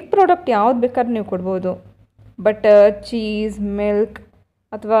 ಮಿಲ್ಕ್ ಪ್ರಾಡಕ್ಟ್ ಯಾವ್ದು ಬೇಕಾದ್ರೂ ನೀವು ಕೊಡ್ಬೋದು. ಬಟರ್, ಚೀಸ್, ಮಿಲ್ಕ್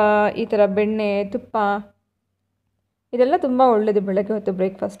ಅಥವಾ ಈ ಥರ ಬೆಣ್ಣೆ, ತುಪ್ಪ, ಇದೆಲ್ಲ ತುಂಬ ಒಳ್ಳೆಯದು ಬೆಳಗ್ಗೆ ಹೊತ್ತು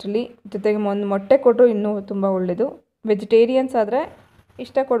ಬ್ರೇಕ್ಫಾಸ್ಟಲ್ಲಿ. ಜೊತೆಗೆ ಒಂದು ಮೊಟ್ಟೆ ಕೊಟ್ಟರು ಇನ್ನೂ ತುಂಬ ಒಳ್ಳೆಯದು. ವೆಜಿಟೇರಿಯನ್ಸ್ ಆದರೆ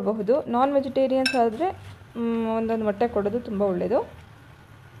ಇಷ್ಟ ಕೊಡಬಹುದು, ನಾನ್ ವೆಜಿಟೇರಿಯನ್ಸ್ ಆದರೆ ಒಂದೊಂದು ಮೊಟ್ಟೆ ಕೊಡೋದು ತುಂಬ ಒಳ್ಳೆಯದು.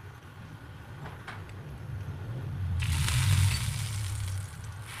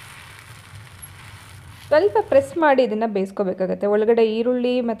 ಸ್ವಲ್ಪ ಪ್ರೆಸ್ ಮಾಡಿ ಇದನ್ನು ಬೇಯಿಸ್ಕೋಬೇಕಾಗತ್ತೆ. ಒಳಗಡೆ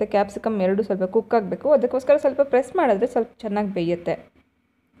ಈರುಳ್ಳಿ ಮತ್ತು ಕ್ಯಾಪ್ಸಿಕಮ್ ಎರಡೂ ಸ್ವಲ್ಪ ಕುಕ್ ಆಗಬೇಕು. ಅದಕ್ಕೋಸ್ಕರ ಸ್ವಲ್ಪ ಪ್ರೆಸ್ ಮಾಡಿದ್ರೆ ಸ್ವಲ್ಪ ಚೆನ್ನಾಗಿ ಬೇಯುತ್ತೆ.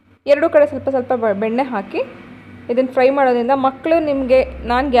 ಎರಡೂ ಕಡೆ ಸ್ವಲ್ಪ ಸ್ವಲ್ಪ ಬೆಣ್ಣೆ ಹಾಕಿ ಇದನ್ನು ಫ್ರೈ ಮಾಡೋದ್ರಿಂದ ಮಕ್ಕಳು ನಿಮಗೆ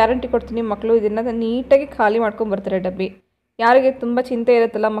ನಾನು ಗ್ಯಾರಂಟಿ ಕೊಡ್ತೀನಿ, ಮಕ್ಕಳು ಇದನ್ನು ನೀಟಾಗಿ ಖಾಲಿ ಮಾಡ್ಕೊಂಬರ್ತಾರೆ ಡಬ್ಬಿ. ಯಾರಿಗೆ ತುಂಬ ಚಿಂತೆ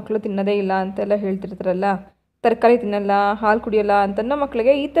ಇರುತ್ತಲ್ಲ ಮಕ್ಕಳು ತಿನ್ನೋದೇ ಇಲ್ಲ ಅಂತೆಲ್ಲ ಹೇಳ್ತಿರ್ತಾರಲ್ಲ, ತರಕಾರಿ ತಿನ್ನಲ್ಲ, ಹಾಲು ಕುಡಿಯೋಲ್ಲ ಅಂತನೋ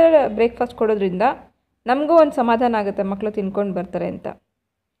ಮಕ್ಕಳಿಗೆ ಈ ಥರ ಬ್ರೇಕ್ಫಾಸ್ಟ್ ಕೊಡೋದ್ರಿಂದ ನಮಗೂ ಒಂದು ಸಮಾಧಾನ ಆಗುತ್ತೆ, ಮಕ್ಕಳು ತಿನ್ಕೊಂಡು ಬರ್ತಾರೆ ಅಂತ.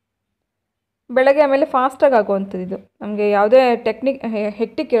 ಬೆಳಗ್ಗೆ ಆಮೇಲೆ ಫಾಸ್ಟಾಗಿ ಆಗುವಂಥದ್ದು ಇದು, ನಮಗೆ ಯಾವುದೇ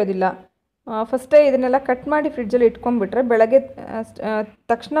ಹೆಕ್ಟಿಕ್ ಇರೋದಿಲ್ಲ. ಫಸ್ಟೇ ಇದನ್ನೆಲ್ಲ ಕಟ್ ಮಾಡಿ ಫ್ರಿಡ್ಜಲ್ಲಿ ಇಟ್ಕೊಂಡ್ಬಿಟ್ರೆ ಬೆಳಗ್ಗೆ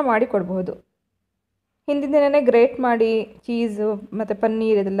ತಕ್ಷಣ ಮಾಡಿ ಕೊಡ್ಬೋದು. ಹಿಂದಿನ ದಿನವೇ ಗ್ರೇಟ್ ಮಾಡಿ ಚೀಸು ಮತ್ತು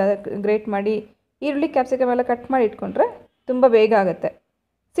ಪನ್ನೀರ್ ಇದೆಲ್ಲ ಗ್ರೇಟ್ ಮಾಡಿ ಈರುಳ್ಳಿ ಕ್ಯಾಪ್ಸಿಕಮ್ ಎಲ್ಲ ಕಟ್ ಮಾಡಿ ಇಟ್ಕೊಂಡ್ರೆ ತುಂಬ ಬೇಗ ಆಗುತ್ತೆ.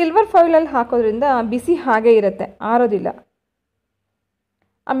 ಸಿಲ್ವರ್ ಫಾಯಿಲಲ್ಲಿ ಹಾಕೋದ್ರಿಂದ ಬಿಸಿ ಹಾಗೇ ಇರುತ್ತೆ, ಆರೋದಿಲ್ಲ.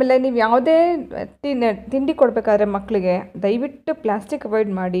 ಆಮೇಲೆ ನೀವು ಯಾವುದೇ ತಿಂಡಿ ಕೊಡಬೇಕಾದ್ರೆ ಮಕ್ಕಳಿಗೆ ದಯವಿಟ್ಟು ಪ್ಲಾಸ್ಟಿಕ್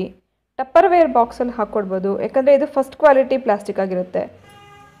ಅವಾಯ್ಡ್ ಮಾಡಿ ಟಪ್ಪರ್ವೇರ್ ಬಾಕ್ಸಲ್ಲಿ ಹಾಕ್ಕೊಡ್ಬೋದು. ಯಾಕಂದರೆ ಇದು ಫಸ್ಟ್ ಕ್ವಾಲಿಟಿ ಪ್ಲಾಸ್ಟಿಕ್ ಆಗಿರುತ್ತೆ.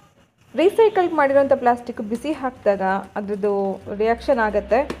 ರೀಸೈಕಲ್ ಮಾಡಿರೋಂಥ ಪ್ಲಾಸ್ಟಿಕ್ ಬಿಸಿ ಹಾಕಿದಾಗ ಅದ್ರದ್ದು ರಿಯಾಕ್ಷನ್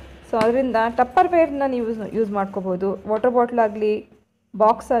ಆಗುತ್ತೆ. ಸೊ ಅದರಿಂದ ಟಪ್ಪರ್ವೇರ್ನ ನೀವು ಯೂಸ್ ಮಾಡ್ಕೋಬೋದು. ವಾಟರ್ ಬಾಟ್ಲ್ ಆಗಲಿ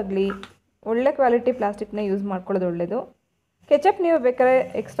ಬಾಕ್ಸ್ ಆಗಲಿ ಒಳ್ಳೆ ಕ್ವಾಲಿಟಿ ಪ್ಲಾಸ್ಟಿಕ್ನ ಯೂಸ್ ಮಾಡ್ಕೊಳ್ಳೋದು ಒಳ್ಳೆಯದು. ಕೆಚಪ್ ನೀವು ಬೇಕಾದ್ರೆ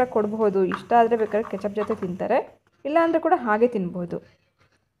ಎಕ್ಸ್ಟ್ರಾ ಕೊಡಬಹುದು, ಇಷ್ಟ ಆದರೆ ಬೇಕಾದ್ರೆ ಕೆಚಪ್ ಜೊತೆ ತಿಂತಾರೆ, ಇಲ್ಲಾಂದರೆ ಕೂಡ ಹಾಗೆ ತಿನ್ಬೋದು.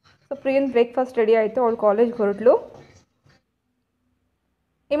 ಸೊ ಪ್ರಿಯನ್ ಬ್ರೇಕ್ಫಾಸ್ಟ್ ರೆಡಿ ಆಯಿತು, ಅವಳು ಕಾಲೇಜ್ಗೆ ಹೊರಟ್ಲು.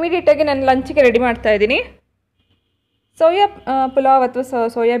 ಇಮಿಡಿಯೇಟಾಗಿ ನಾನು ಲಂಚಿಗೆ ರೆಡಿ ಮಾಡ್ತಾಯಿದ್ದೀನಿ. ಸೋಯಾ ಪುಲಾವ್ ಅಥವಾ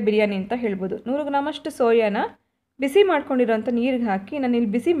ಸೋಯಾ ಬಿರಿಯಾನಿ ಅಂತ ಹೇಳ್ಬೋದು. 100 ಗ್ರಾಮಷ್ಟು ಸೋಯಾನ ಬಿಸಿ ಮಾಡ್ಕೊಂಡಿರೋಂಥ ನೀರಿಗೆ ಹಾಕಿ ನಾನು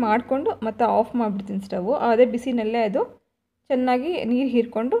ಇಲ್ಲಿ ಬಿಸಿ ಮಾಡಿಕೊಂಡು ಮತ್ತು ಆಫ್ ಮಾಡಿಬಿಡ್ತೀನಿ ಸ್ಟವ್ವು. ಅದೇ ಬಿಸಿನಲ್ಲೇ ಅದು ಚೆನ್ನಾಗಿ ನೀರು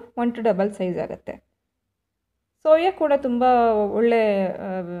ಹೀರ್ಕೊಂಡು 1 to ಡಬಲ್ ಸೈಜ್ ಆಗುತ್ತೆ. ಸೋಯಾ ಕೂಡ ತುಂಬ ಒಳ್ಳೆ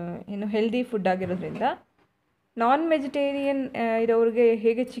ಹೆಲ್ದಿ ಫುಡ್ ಆಗಿರೋದ್ರಿಂದ ನಾನ್ ವೆಜಿಟೇರಿಯನ್ ಇರೋರಿಗೆ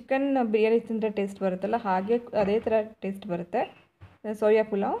ಹೇಗೆ ಚಿಕನ್ ಬಿರಿಯಾನಿ ತಿಂದರೆ ಟೇಸ್ಟ್ ಬರುತ್ತಲ್ಲ ಹಾಗೆ ಅದೇ ಥರ ಟೇಸ್ಟ್ ಬರುತ್ತೆ ಸೋಯಾ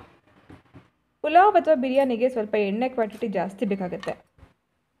ಪುಲಾವ್ ಅಥವಾ ಬಿರಿಯಾನಿಗೆ ಸ್ವಲ್ಪ ಎಣ್ಣೆ ಕ್ವಾಂಟಿಟಿ ಜಾಸ್ತಿ ಬೇಕಾಗುತ್ತೆ.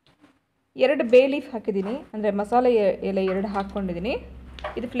 2 ಬೇ ಲೀಫ್ ಹಾಕಿದ್ದೀನಿ, ಅಂದರೆ ಮಸಾಲೆ ಎಲೆ 2 ಹಾಕ್ಕೊಂಡಿದ್ದೀನಿ,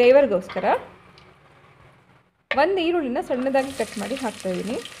 ಇದು ಫ್ಲೇವರ್ಗೋಸ್ಕರ. 1 ಈರುಳ್ಳಿನ ಸಣ್ಣದಾಗಿ ಕಟ್ ಮಾಡಿ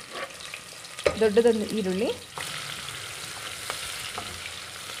ಹಾಕ್ತಾಯಿದ್ದೀನಿ, ದೊಡ್ಡದೊಂದು ಈರುಳ್ಳಿ.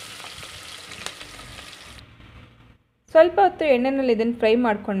 ಸ್ವಲ್ಪ ಹೊತ್ತು ಎಣ್ಣೆನಲ್ಲಿ ಇದನ್ನು ಫ್ರೈ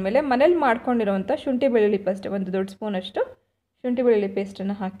ಮಾಡ್ಕೊಂಡ್ಮೇಲೆ ಮನೇಲಿ ಮಾಡ್ಕೊಂಡಿರೋವಂಥ ಶುಂಠಿ ಬೆಳ್ಳುಳ್ಳಿ ಪೇಸ್ಟ್ 1 ದೊಡ್ಡ ಸ್ಪೂನಷ್ಟು ಶುಂಠಿ ಬೆಳ್ಳುಳ್ಳಿ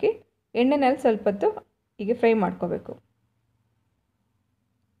ಪೇಸ್ಟನ್ನು ಹಾಕಿ ಎಣ್ಣೆನಲ್ಲಿ ಸ್ವಲ್ಪ ಹೊತ್ತು ಹೀಗೆ ಫ್ರೈ ಮಾಡ್ಕೋಬೇಕು.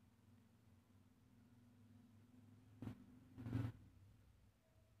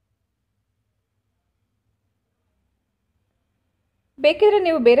 ಬೇಕಿದ್ರೆ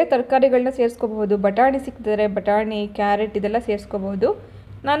ನೀವು ಬೇರೆ ತರಕಾರಿಗಳನ್ನ ಸೇರಿಸ್ಕೋಬಹುದು. ಬಟಾಣಿ ಸಿಕ್ಕಿದ್ರೆ ಬಟಾಣಿ, ಕ್ಯಾರೆಟ್ ಇದೆಲ್ಲ ಸೇರಿಸ್ಕೋಬಹುದು.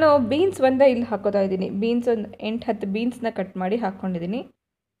 ನಾನು ಬೀನ್ಸ್ ಒಂದೇ ಇಲ್ಲಿ ಹಾಕೋತಾ ಇದ್ದೀನಿ. ಬೀನ್ಸ್ ಒಂದು 8-10 ಬೀನ್ಸ್ನ ಕಟ್ ಮಾಡಿ ಹಾಕ್ಕೊಂಡಿದ್ದೀನಿ.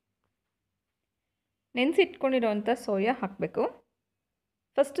 ನೆನೆಸಿಟ್ಕೊಂಡಿರೋವಂಥ ಸೋಯಾ ಹಾಕಬೇಕು.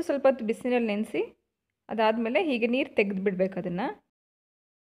 ಫಸ್ಟು ಸ್ವಲ್ಪ ಹೊತ್ತು ಬಿಸಿನೀರಲ್ಲಿ ನೆನೆಸಿ ಅದಾದಮೇಲೆ ಹೀಗೆ ನೀರು ತೆಗೆದು ಬಿಡಬೇಕು. ಅದನ್ನು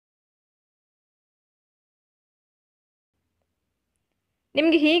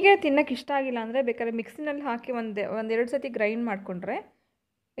ನಿಮಗೆ ಹೀಗೆ ತಿನ್ನೋಕ್ಕೆ ಇಷ್ಟ ಆಗಿಲ್ಲ ಅಂದರೆ ಬೇಕಾದ್ರೆ ಮಿಕ್ಸಿನಲ್ಲಿ ಹಾಕಿ ಒಂದೆರಡು ಸತಿ ಗ್ರೈಂಡ್ ಮಾಡಿಕೊಂಡ್ರೆ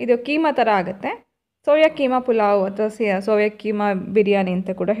ಇದು ಕೀಮಾ ಥರ ಆಗುತ್ತೆ. ಸೋಯಾ ಕೀಮಾ ಪುಲಾವ್ ಅಥವಾ ಸೋಯಾ ಕೀಮಾ ಬಿರಿಯಾನಿ ಅಂತ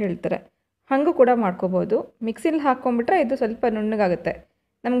ಕೂಡ ಹೇಳ್ತಾರೆ, ಹಾಗೂ ಕೂಡ ಮಾಡ್ಕೋಬೋದು. ಮಿಕ್ಸಿಲಿ ಹಾಕ್ಕೊಂಬಿಟ್ರೆ ಇದು ಸ್ವಲ್ಪ ನುಣ್ಣಗಾಗುತ್ತೆ,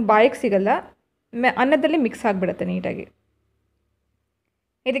 ನಮ್ಗೆ ಬಾಯಿಗೆ ಸಿಗಲ್ಲ, ಅನ್ನದಲ್ಲಿ ಮಿಕ್ಸ್ ಆಗಿಬಿಡುತ್ತೆ ನೀಟಾಗಿ.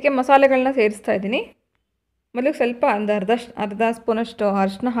 ಇದಕ್ಕೆ ಮಸಾಲೆಗಳನ್ನ ಸೇರಿಸ್ತಾ ಇದ್ದೀನಿ. ಮೊದಲಿಗೆ ಸ್ವಲ್ಪ ಒಂದು ಅರ್ಧ ಸ್ಪೂನಷ್ಟು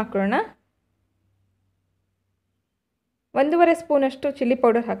ಅರಿಶಿನ ಹಾಕೊಳ್ಳೋಣ. 1.5 ಸ್ಪೂನಷ್ಟು ಚಿಲ್ಲಿ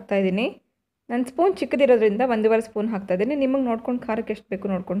ಪೌಡರ್ ಹಾಕ್ತಾಯಿದ್ದೀನಿ. ನನ್ನ ಸ್ಪೂನ್ ಚಿಕ್ಕದಿರೋದ್ರಿಂದ 1.5 ಸ್ಪೂನ್ ಹಾಕ್ತಾಯಿದ್ದೀನಿ. ನಿಮಗೆ ನೋಡ್ಕೊಂಡು ಖಾರಕ್ಕೆ ಎಷ್ಟು ಬೇಕು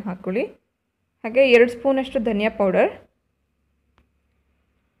ನೋಡ್ಕೊಂಡು ಹಾಕ್ಕೊಳ್ಳಿ. ಹಾಗೆ 2 ಸ್ಪೂನಷ್ಟು ಧನಿಯಾ ಪೌಡರ್,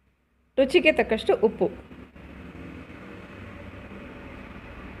 ರುಚಿಗೆ ತಕ್ಕಷ್ಟು ಉಪ್ಪು.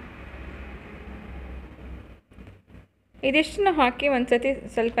 ಇದಿಷ್ಟನ್ನು ಹಾಕಿ ಒಂದ್ಸತಿ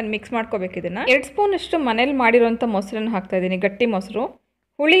ಸ್ವಲ್ಪ ಮಿಕ್ಸ್ ಮಾಡ್ಕೋಬೇಕು. ಇದನ್ನು 2 ಸ್ಪೂನಷ್ಟು ಮನೇಲಿ ಮಾಡಿರೋಂಥ ಮೊಸರನ್ನು ಹಾಕ್ತಾಯಿದ್ದೀನಿ. ಗಟ್ಟಿ ಮೊಸರು,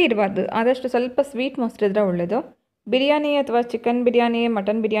 ಹುಳಿ ಇರಬಾರ್ದು, ಆದಷ್ಟು ಸ್ವಲ್ಪ ಸ್ವೀಟ್ ಮೊಸರು ಇದ್ದರೆ ಒಳ್ಳೆಯದು. ಬಿರಿಯಾನಿ ಅಥವಾ ಚಿಕನ್ ಬಿರಿಯಾನಿ,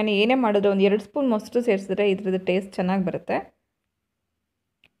 ಮಟನ್ ಬಿರಿಯಾನಿ ಏನೇ ಮಾಡಿದ್ರು ಒಂದು 2 ಸ್ಪೂನ್ ಮೊಸರು ಸೇರಿಸಿದ್ರೆ ಇದ್ರದ್ದು ಟೇಸ್ಟ್ ಚೆನ್ನಾಗಿ ಬರುತ್ತೆ.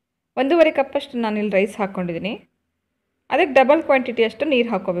 1.5 ಕಪ್ಪಷ್ಟು ನಾನಿಲ್ಲಿ ರೈಸ್ ಹಾಕ್ಕೊಂಡಿದ್ದೀನಿ. ಅದಕ್ಕೆ ಡಬಲ್ ಕ್ವಾಂಟಿಟಿ ಅಷ್ಟು ನೀರು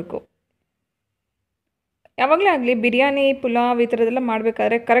ಹಾಕ್ಕೋಬೇಕು. ಯಾವಾಗಲೇ ಆಗಲಿ ಬಿರಿಯಾನಿ, ಪುಲಾವ್ ಈ ಥರದ್ದೆಲ್ಲ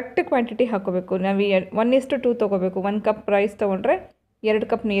ಮಾಡಬೇಕಾದ್ರೆ ಕರೆಕ್ಟ್ ಕ್ವಾಂಟಿಟಿ ಹಾಕ್ಕೋಬೇಕು. ನಾವು 1:2 ತೊಗೋಬೇಕು. 1 ಕಪ್ ರೈಸ್ ತೊಗೊಂಡ್ರೆ 2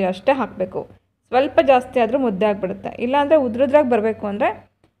 ಕಪ್ ನೀರು ಅಷ್ಟೇ ಹಾಕಬೇಕು. ಸ್ವಲ್ಪ ಜಾಸ್ತಿ ಆದರೂ ಮುದ್ದೆ ಆಗಿಬಿಡುತ್ತೆ. ಇಲ್ಲಾಂದರೆ ಉದ್ರುದ್ರಾಗಿ ಬರಬೇಕು ಅಂದರೆ.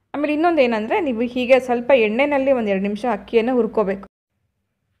 ಆಮೇಲೆ ಇನ್ನೊಂದು ಏನಂದರೆ, ನೀವು ಹೀಗೆ ಸ್ವಲ್ಪ ಎಣ್ಣೆಯಲ್ಲಿ 1-2 ನಿಮಿಷ ಅಕ್ಕಿಯನ್ನು ಹುರ್ಕೋಬೇಕು.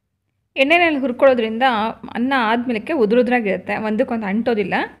 ಎಣ್ಣೆನಲ್ಲಿ ಹುರ್ಕೊಳ್ಳೋದ್ರಿಂದ ಅನ್ನ ಆದಮೇಲೆ ಉದ್ರುದ್ರಾಗಿರುತ್ತೆ, ಒಂದಕ್ಕೊಂದು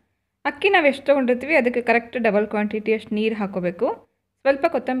ಅಂಟೋದಿಲ್ಲ. ಅಕ್ಕಿ ನಾವು ಎಷ್ಟು ತೊಗೊಂಡಿರ್ತೀವಿ ಅದಕ್ಕೆ ಕರೆಕ್ಟ್ ಡಬಲ್ ಕ್ವಾಂಟಿಟಿ ಅಷ್ಟು ನೀರು ಹಾಕ್ಕೋಬೇಕು. ಸ್ವಲ್ಪ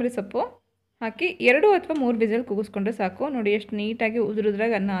ಕೊತ್ತಂಬರಿ ಸೊಪ್ಪು ಹಾಕಿ 2 ಅಥವಾ 3 ವಿಸಿಲ್ ಕೂಗಿಸ್ಕೊಂಡ್ರೆ ಸಾಕು. ನೋಡಿ ಎಷ್ಟು ನೀಟಾಗಿ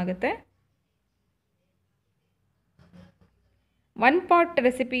ಉದುರುದ್ರಾಗಿ ಅನ್ನ ಆಗುತ್ತೆ. 1 ಪಾಟ್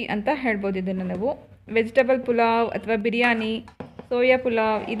ರೆಸಿಪಿ ಅಂತ ಹೇಳ್ಬೋದು ಇದನ್ನು ನಾವು. ವೆಜಿಟಬಲ್ ಪುಲಾವ್ ಅಥವಾ ಬಿರಿಯಾನಿ, ಸೋಯಾ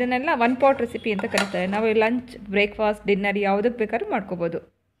ಪುಲಾವ್ ಇದನ್ನೆಲ್ಲ ಒನ್ ಪಾಟ್ ರೆಸಿಪಿ ಅಂತ ಕರೀತಾರೆ. ನಾವು ಲಂಚ್, ಬ್ರೇಕ್ಫಾಸ್ಟ್, ಡಿನ್ನರ್ ಯಾವುದಕ್ಕೆ ಬೇಕಾದ್ರೂ ಮಾಡ್ಕೋಬೋದು.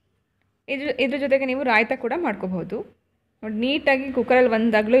 ಇದ್ರ ಜೊತೆಗೆ ನೀವು ರಾಯ್ತ ಕೂಡ ಮಾಡ್ಕೋಬೋದು. ನೋಡಿ, ನೀಟಾಗಿ ಕುಕ್ಕರಲ್ಲಿ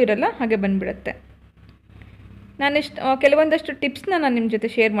ಒಂದಾಗಲೂ ಇರಲ್ಲ, ಹಾಗೆ ಬಂದುಬಿಡುತ್ತೆ. ಕೆಲವೊಂದಷ್ಟು ಟಿಪ್ಸ್ನ ನಾನು ನಿಮ್ಮ ಜೊತೆ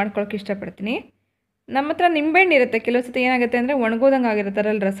ಶೇರ್ ಮಾಡ್ಕೊಳ್ಳೋಕೆ ಇಷ್ಟಪಡ್ತೀನಿ. ನಮ್ಮ ಹತ್ರ ನಿಂಬೆಹಣ್ಣು ಇರುತ್ತೆ. ಕೆಲವು ಸತಿ ಏನಾಗುತ್ತೆ ಅಂದರೆ ಒಣಗೋದಂಗೆ ಆಗಿರುತ್ತೆ,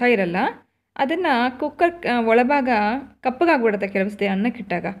 ಅದರಲ್ಲಿ ರಸ ಇರಲ್ಲ. ಅದನ್ನು ಕುಕ್ಕರ್ ಒಳಭಾಗ ಕಪ್ಪಗಾಗ್ಬಿಡುತ್ತೆ ಕೆಲವು ಸತಿ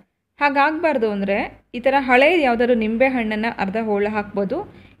ಅನ್ನಕ್ಕಿಟ್ಟಾಗ. ಹಾಗಾಗಬಾರ್ದು ಅಂದರೆ ಈ ಥರ ಹಳೆ ಯಾವುದಾದ್ರು ನಿಂಬೆ ಹಣ್ಣನ್ನು ಅರ್ಧ ಹೋಳು ಹಾಕ್ಬೋದು.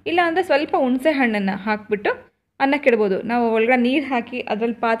 ಇಲ್ಲ ಅಂದರೆ ಸ್ವಲ್ಪ ಹುಣಸೆ ಹಣ್ಣನ್ನು ಹಾಕಿಬಿಟ್ಟು ಅನ್ನಕ್ಕಿಡ್ಬೋದು. ನಾವು ಒಳಗಡೆ ನೀರು ಹಾಕಿ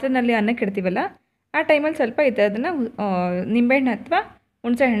ಅದರಲ್ಲಿ ಪಾತ್ರೆಯಲ್ಲಿ ಅನ್ನಕ್ಕಿಡ್ತೀವಲ್ಲ, ಆ ಟೈಮಲ್ಲಿ ಸ್ವಲ್ಪ ಅದನ್ನು ನಿಂಬೆಹಣ್ಣು ಅಥವಾ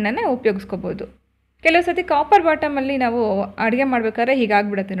ಹುಣಸೆ ಹಣ್ಣನ್ನು ಉಪಯೋಗಿಸ್ಕೋಬೋದು. ಕೆಲವು ಸತಿ ಕಾಪರ್ ಬಾಟಮಲ್ಲಿ ನಾವು ಅಡುಗೆ ಮಾಡಬೇಕಾದ್ರೆ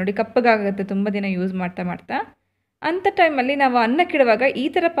ಹೀಗಾಗ್ಬಿಡುತ್ತೆ ನೋಡಿ, ಕಪ್ಪಗಾಗುತ್ತೆ ತುಂಬ ದಿನ ಯೂಸ್ ಮಾಡ್ತಾ ಮಾಡ್ತಾ. ಅಂಥ ಟೈಮಲ್ಲಿ ನಾವು ಅನ್ನಕ್ಕಿಡುವಾಗ ಈ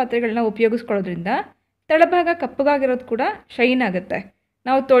ಥರ ಪಾತ್ರೆಗಳನ್ನ ಉಪಯೋಗಿಸ್ಕೊಳ್ಳೋದ್ರಿಂದ ತಳಭಾಗ ಕಪ್ಪಗಾಗಿರೋದು ಕೂಡ ಶೈನ್ ಆಗುತ್ತೆ.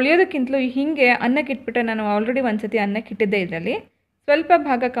 ನಾವು ತೊಳೆಯೋದಕ್ಕಿಂತಲೂ ಹೀಗೆ ಅನ್ನಕ್ಕಿಟ್ಬಿಟ್ಟೆ, ನಾನು ಆಲ್ರೆಡಿ ಒಂದು ಸತಿ ಅನ್ನಕ್ಕಿಟ್ಟಿದ್ದೆ, ಇದರಲ್ಲಿ ಸ್ವಲ್ಪ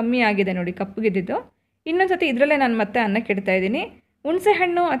ಭಾಗ ಕಮ್ಮಿ ಆಗಿದೆ ನೋಡಿ ಕಪ್ಪಗಿದ್ದಿದ್ದು. ಇನ್ನೊಂದು ಸತಿ ಇದರಲ್ಲೇ ನಾನು ಮತ್ತೆ ಅನ್ನಕ್ಕಿಡ್ತಾ ಇದ್ದೀನಿ. ಹುಣಸೆ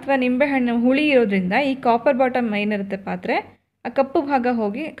ಹಣ್ಣು ಅಥವಾ ನಿಂಬೆಹಣ್ಣು ಹುಳಿ ಇರೋದ್ರಿಂದ ಈ ಕಾಪರ್ ಬಾಟಮ್ ಏನಿರುತ್ತೆ ಪಾತ್ರೆ, ಆ ಕಪ್ಪು ಭಾಗ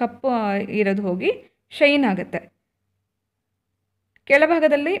ಹೋಗಿ ಕಪ್ಪು ಇರೋದು ಹೋಗಿ ಶೈನ್ ಆಗುತ್ತೆ.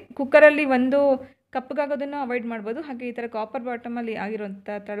 ಕೆಳಭಾಗದಲ್ಲಿ ಕುಕ್ಕರಲ್ಲಿ ಒಂದು ಕಪ್ಪಗಾಗೋದನ್ನು ಅವಾಯ್ಡ್ ಮಾಡ್ಬೋದು. ಹಾಗೆ ಈ ಥರ ಕಾಪರ್ ಬಾಟಮಲ್ಲಿ ಆಗಿರೋಂಥ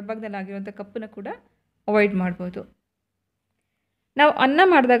ತಳಭಾಗದಲ್ಲಿ ಆಗಿರೋಂಥ ಕಪ್ಪನ್ನು ಕೂಡ ಅವಾಯ್ಡ್ ಮಾಡ್ಬೋದು. ನಾವು ಅನ್ನ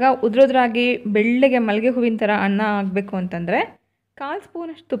ಮಾಡಿದಾಗ ಉದ್ರೋದ್ರಾಗಿ ಬೆಳ್ಳಗೆ ಮಲ್ಲಿಗೆ ಹೂವಿನ ಥರ ಅನ್ನ ಆಗಬೇಕು ಅಂತಂದರೆ 1/4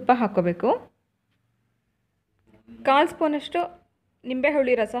 ಸ್ಪೂನಷ್ಟು ತುಪ್ಪ ಹಾಕ್ಕೋಬೇಕು. 1/4 ಸ್ಪೂನಷ್ಟು ನಿಂಬೆ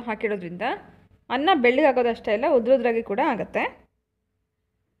ಹುಳಿ ರಸ ಹಾಕಿಡೋದ್ರಿಂದ ಅನ್ನ ಬೆಳ್ಳಗಾಗೋದಷ್ಟೇ ಇಲ್ಲ, ಉದ್ರೋದ್ರಾಗಿ ಕೂಡ ಆಗುತ್ತೆ.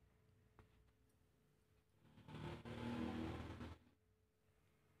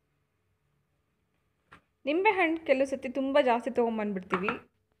 ನಿಂಬೆಹಣ್ಣು ಕೆಲವು ಸತಿ ತುಂಬ ಜಾಸ್ತಿ ತೊಗೊಂಬಂದುಬಿಡ್ತೀವಿ.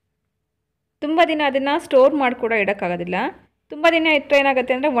 ತುಂಬ ದಿನ ಅದನ್ನು ಸ್ಟೋರ್ ಮಾಡಿ ಕೂಡ ಇಡೋಕ್ಕಾಗೋದಿಲ್ಲ. ತುಂಬ ದಿನ ಇಟ್ಟರೆ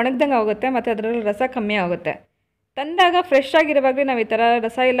ಏನಾಗುತ್ತೆ ಅಂದರೆ ಒಣಗ್ದಂಗೆ ಆಗುತ್ತೆ ಮತ್ತು ಅದರಲ್ಲಿ ರಸ ಕಮ್ಮಿ ಆಗುತ್ತೆ. ತಂದಾಗ ಫ್ರೆಶ್ ಆಗಿರುವಾಗಲೇ ನಾವು ಈ ಥರ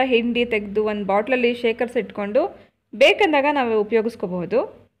ರಸ ಎಲ್ಲ ಹಿಂಡಿ ತೆಗೆದು ಒಂದು ಬಾಟ್ಲಲ್ಲಿ ಶೇಖರಿಸಿ ಇಟ್ಕೊಂಡು ಬೇಕಂದಾಗ ನಾವು ಉಪಯೋಗಿಸ್ಕೋಬಹುದು.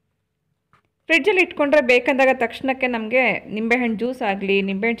 ಫ್ರಿಡ್ಜಲ್ಲಿ ಇಟ್ಕೊಂಡ್ರೆ ಬೇಕಂದಾಗ ತಕ್ಷಣಕ್ಕೆ ನಮಗೆ ನಿಂಬೆಹಣ್ಣು ಜ್ಯೂಸ್ ಆಗಲಿ,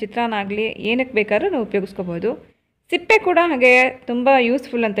 ನಿಂಬೆಹಣ್ಣು ಚಿತ್ರಾನ್ನ ಆಗಲಿ, ಏನಕ್ಕೆ ಬೇಕಾದ್ರೂ ನಾವು ಉಪಯೋಗಿಸ್ಕೋಬೋದು. ಸಿಪ್ಪೆ ಕೂಡ ಹಾಗೆ ತುಂಬ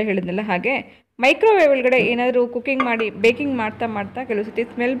ಯೂಸ್ಫುಲ್ ಅಂತ ಹೇಳಿದ್ನಲ್ಲ, ಹಾಗೆ ಮೈಕ್ರೋವೇವ್ ಒಳಗಡೆ ಏನಾದರೂ ಕುಕ್ಕಿಂಗ್ ಮಾಡಿ ಬೇಕಿಂಗ್ ಮಾಡ್ತಾ ಮಾಡ್ತಾ ಕೆಲವು ಸತಿ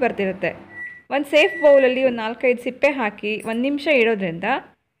ಸ್ಮೆಲ್ ಬರ್ತಿರುತ್ತೆ. ಒಂದು ಸೇಫ್ ಬೌಲಲ್ಲಿ ಒಂದು 4-5 ಸಿಪ್ಪೆ ಹಾಕಿ 1 ನಿಮಿಷ ಇಡೋದ್ರಿಂದ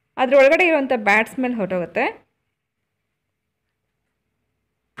ಅದರೊಳಗಡೆ ಇರುವಂಥ ಬ್ಯಾಡ್ ಸ್ಮೆಲ್ ಹೊರಟೋಗುತ್ತೆ.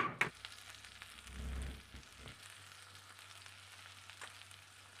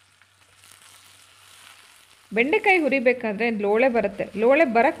 ಬೆಂಡೆಕಾಯಿ ಹುರಿಬೇಕಾದ್ರೆ ಲೋಳೆ ಬರುತ್ತೆ. ಲೋಳೆ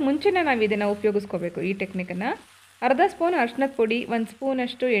ಬರೋಕ್ಕೆ ಮುಂಚೆನೇ ನಾವು ಇದನ್ನು ಉಪಯೋಗಿಸ್ಕೋಬೇಕು, ಈ ಟೆಕ್ನಿಕನ್ನು. ಅರ್ಧ ಸ್ಪೂನ್ ಅರಿಶಿನದ ಪುಡಿ, 1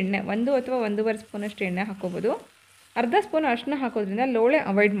 ಸ್ಪೂನಷ್ಟು ಎಣ್ಣೆ, 1 ಅಥವಾ 1.5 ಸ್ಪೂನಷ್ಟು ಎಣ್ಣೆ ಹಾಕ್ಕೋಬೋದು. ಅರ್ಧ ಸ್ಪೂನ್ ಅರಿಶಿನ ಹಾಕೋದ್ರಿಂದ ಲೋಳೆ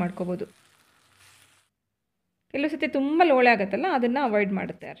ಅವಾಯ್ಡ್ ಮಾಡ್ಕೋಬೋದು. ಕೆಲವು ಸತಿ ತುಂಬ ಲೋಳೆ ಆಗುತ್ತಲ್ಲ, ಅದನ್ನು ಅವಾಯ್ಡ್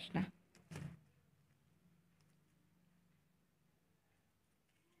ಮಾಡುತ್ತೆ ಅರಿಶಿನ.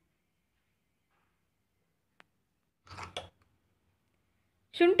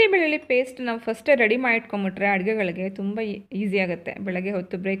 ಶುಂಠಿ ಬೆಳ್ಳುಳ್ಳಿ ಪೇಸ್ಟ್ ನಾವು ಫಸ್ಟೇ ರೆಡಿ ಮಾಡಿ ಇಟ್ಕೊಂಬಿಟ್ರೆ ಅಡುಗೆಗಳಿಗೆ ತುಂಬ ಈಸಿ ಆಗುತ್ತೆ. ಬೆಳಗ್ಗೆ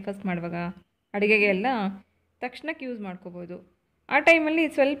ಹೊತ್ತು ಬ್ರೇಕ್ಫಾಸ್ಟ್ ಮಾಡುವಾಗ ಅಡುಗೆಗೆ ಎಲ್ಲ ತಕ್ಷಣಕ್ಕೆ ಯೂಸ್ ಮಾಡ್ಕೋಬೋದು. ಆ ಟೈಮಲ್ಲಿ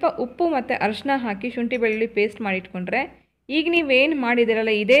ಸ್ವಲ್ಪ ಉಪ್ಪು ಮತ್ತು ಅರಿಶಿನ ಹಾಕಿ ಶುಂಠಿ ಬೆಳ್ಳುಳ್ಳಿ ಪೇಸ್ಟ್ ಮಾಡಿ ಇಟ್ಕೊಂಡ್ರೆ ಈಗ ನೀವೇನು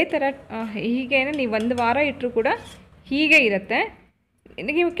ಮಾಡಿದ್ದೀರಲ್ಲ ಇದೇ ಥರ ಹೀಗೇನೆ ನೀವು 1 ವಾರ ಇಟ್ಟರೂ ಕೂಡ ಹೀಗೆ ಇರುತ್ತೆ.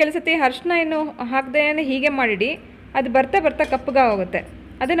 ನೀವು ಕೆಲವು ಸತಿ ಅರಿಶಿನ ಏನು ಹಾಕದೇ ಹೀಗೆ ಮಾಡಿಡಿ, ಅದು ಬರ್ತಾ ಬರ್ತಾ ಕಪ್ಪಗೆ ಹೋಗುತ್ತೆ.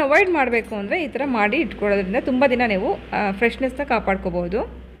 ಅದನ್ನು ಅವಾಯ್ಡ್ ಮಾಡಬೇಕು ಅಂದರೆ ಈ ಥರ ಮಾಡಿ ಇಟ್ಕೊಳ್ಳೋದ್ರಿಂದ ತುಂಬ ದಿನ ನೀವು ಫ್ರೆಶ್ನೆಸ್ನ ಕಾಪಾಡ್ಕೋಬೋದು.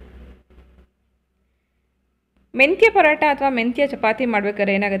 ಮೆಂತ್ಯ ಪರೋಟ ಅಥವಾ ಮೆಂತ್ಯ ಚಪಾತಿ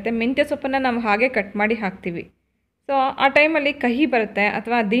ಮಾಡ್ಬೇಕಾದ್ರೆ ಏನಾಗುತ್ತೆ, ಮೆಂತ್ಯ ಸೊಪ್ಪನ್ನು ನಾವು ಹಾಗೆ ಕಟ್ ಮಾಡಿ ಹಾಕ್ತೀವಿ. ಸೊ ಆ ಟೈಮಲ್ಲಿ ಕಹಿ ಬರುತ್ತೆ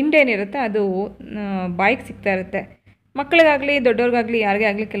ಅಥವಾ ದಿಂಡೇನಿರುತ್ತೆ ಅದು ಬಾಯಿಗೆ ಸಿಗ್ತಾ ಇರುತ್ತೆ. ಮಕ್ಕಳಿಗಾಗಲಿ ದೊಡ್ಡವ್ರಿಗಾಗಲಿ ಯಾರಿಗೇ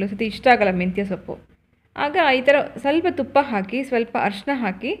ಆಗಲಿ ಕೆಲವು ಸತಿ ಇಷ್ಟ ಆಗೋಲ್ಲ ಮೆಂತ್ಯ ಸೊಪ್ಪು. ಆಗ ಈ ಥರ ಸ್ವಲ್ಪ ತುಪ್ಪ ಹಾಕಿ ಸ್ವಲ್ಪ ಅರಿಶಿನ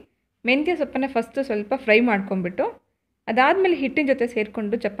ಹಾಕಿ ಮೆಂತ್ಯ ಸೊಪ್ಪನ್ನು ಫಸ್ಟು ಸ್ವಲ್ಪ ಫ್ರೈ ಮಾಡ್ಕೊಂಬಿಟ್ಟು ಅದಾದಮೇಲೆ ಹಿಟ್ಟಿನ ಜೊತೆ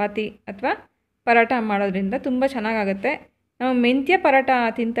ಸೇರಿಕೊಂಡು ಚಪಾತಿ ಅಥವಾ ಪರೋಟ ಮಾಡೋದ್ರಿಂದ ತುಂಬ ಚೆನ್ನಾಗಾಗುತ್ತೆ. ನಾವು ಮೆಂತ್ಯ ಪರೋಟ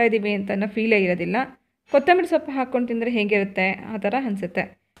ತಿಂತಾಯಿದ್ದೀವಿ ಅಂತ ಅನ್ನೋ ಫೀಲೇ ಇರೋದಿಲ್ಲ. ಕೊತ್ತಂಬರಿ ಸೊಪ್ಪು ಹಾಕ್ಕೊಂಡು ತಿಂದರೆ ಹೇಗಿರುತ್ತೆ ಆ ಥರ ಅನಿಸುತ್ತೆ.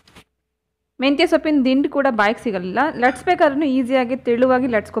 ಮೆಂತ್ಯ ಸೊಪ್ಪಿನ ದಿಂಡು ಕೂಡ ಬಾಯಿಗೆ ಸಿಗಲ್ಲ, ಲಟ್ಸ್ಬೇಕಾದ್ರೂ ಈಸಿಯಾಗಿ ತೆಳುವಾಗಿ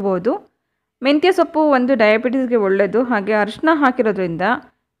ಲಟ್ಸ್ಕೋಬೋದು. ಮೆಂತ್ಯ ಸೊಪ್ಪು ಒಂದು ಡಯಾಬಿಟೀಸ್ಗೆ ಒಳ್ಳೆಯದು. ಹಾಗೆ ಅರಿಶಿನ ಹಾಕಿರೋದ್ರಿಂದ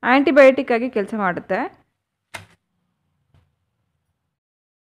ಆ್ಯಂಟಿಬಯೋಟಿಕ್ ಆಗಿ ಕೆಲಸ ಮಾಡುತ್ತೆ.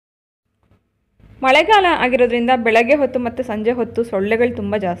 ಮಳೆಗಾಲ ಆಗಿರೋದ್ರಿಂದ ಬೆಳಗ್ಗೆ ಹೊತ್ತು ಮತ್ತು ಸಂಜೆ ಹೊತ್ತು ಸೊಳ್ಳೆಗಳು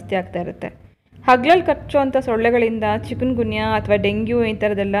ತುಂಬ ಜಾಸ್ತಿ ಆಗ್ತಾ ಇರುತ್ತೆ. ಹಗಲಲ್ಲಿ ಕಚ್ಚುವಂಥ ಸೊಳ್ಳೆಗಳಿಂದ ಚಿಕನ್ಗುನ್ಯಾ ಅಥವಾ ಡೆಂಗ್ಯೂ ಈ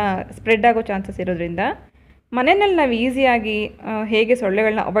ಥರದ್ದೆಲ್ಲ ಸ್ಪ್ರೆಡ್ ಆಗೋ ಚಾನ್ಸಸ್ ಇರೋದ್ರಿಂದ ಮನೆಯಲ್ಲಿ ನಾವು ಈಸಿಯಾಗಿ ಹೇಗೆ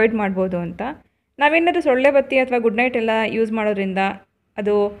ಸೊಳ್ಳೆಗಳನ್ನ ಅವಾಯ್ಡ್ ಮಾಡ್ಬೋದು ಅಂತ, ನಾವೇನಾದರೂ ಸೊಳ್ಳೆ ಬತ್ತಿ ಅಥವಾ ಗುಡ್ ನೈಟ್ ಎಲ್ಲ ಯೂಸ್ ಮಾಡೋದ್ರಿಂದ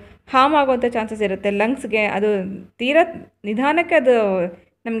ಅದು ಹಾರ್ಮ್ ಆಗುವಂಥ ಚಾನ್ಸಸ್ ಇರುತ್ತೆ ಲಂಗ್ಸ್ಗೆ. ಅದು ತೀರಾ ನಿಧಾನಕ್ಕೆ ಅದು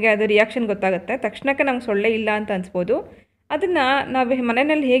ನಮಗೆ ಅದು ರಿಯಾಕ್ಷನ್ ಗೊತ್ತಾಗುತ್ತೆ. ತಕ್ಷಣಕ್ಕೆ ನಮ್ಗೆ ಸೊಳ್ಳೆ ಇಲ್ಲ ಅಂತ ಅನಿಸ್ಬೋದು. ಅದನ್ನು ನಾವು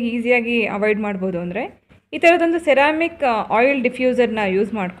ಮನೆಯಲ್ಲಿ ಹೇಗೆ ಈಸಿಯಾಗಿ ಅವಾಯ್ಡ್ ಮಾಡ್ಬೋದು ಅಂದರೆ, ಈ ಥರದೊಂದು ಸೆರಾಮಿಕ್ ಆಯಿಲ್ ಡಿಫ್ಯೂಸರ್ನ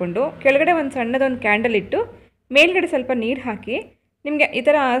ಯೂಸ್ ಮಾಡಿಕೊಂಡು ಕೆಳಗಡೆ ಒಂದು ಸಣ್ಣದೊಂದು ಕ್ಯಾಂಡಲ್ ಇಟ್ಟು ಮೇಲ್ಗಡೆ ಸ್ವಲ್ಪ ನೀರು ಹಾಕಿ, ನಿಮಗೆ ಈ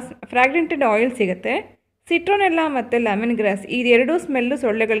ಥರ ಫ್ರಾಗ್ರೆಂಟೆಡ್ ಆಯಿಲ್ ಸಿಗುತ್ತೆ. ಸಿಟ್ರೋನೆಲ್ಲ ಮತ್ತು ಲೆಮನ್ ಗ್ರಾಸ್ ಇದೆರಡೂ ಸ್ಮೆಲ್ಲು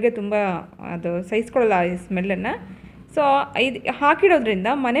ಸೊಳ್ಳೆಗಳಿಗೆ ತುಂಬ ಅದು ಸಹಿಸ್ಕೊಳ್ಳಲ್ಲ ಈ ಸ್ಮೆಲ್ಲನ್ನು. ಸೊ ಇದು ಹಾಕಿಡೋದ್ರಿಂದ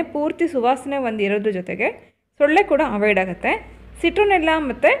ಮನೆ ಪೂರ್ತಿ ಸುವಾಸನೆ ಒಂದು ಇರೋದ್ರ ಜೊತೆಗೆ ಸೊಳ್ಳೆ ಕೂಡ ಅವಾಯ್ಡ್ ಆಗುತ್ತೆ. ಸಿಟ್ರೋನೆಲ್ಲ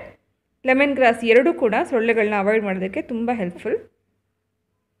ಮತ್ತು ಲೆಮನ್ ಗ್ರಾಸ್ ಎರಡೂ ಕೂಡ ಸೊಳ್ಳೆಗಳನ್ನ ಅವಾಯ್ಡ್ ಮಾಡೋದಕ್ಕೆ ತುಂಬ ಹೆಲ್ಪ್ಫುಲ್.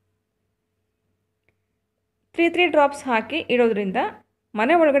 3 ಡ್ರಾಪ್ಸ್ ಹಾಕಿ ಇಡೋದ್ರಿಂದ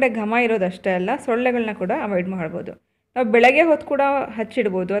ಮನೆ ಒಳಗಡೆ ಘಮ ಇರೋದಷ್ಟೇ ಅಲ್ಲ, ಸೊಳ್ಳೆಗಳನ್ನ ಕೂಡ ಅವಾಯ್ಡ್ ಮಾಡ್ಬೋದು. ನಾವು ಬೆಳಗ್ಗೆ ಹೊತ್ತು ಕೂಡ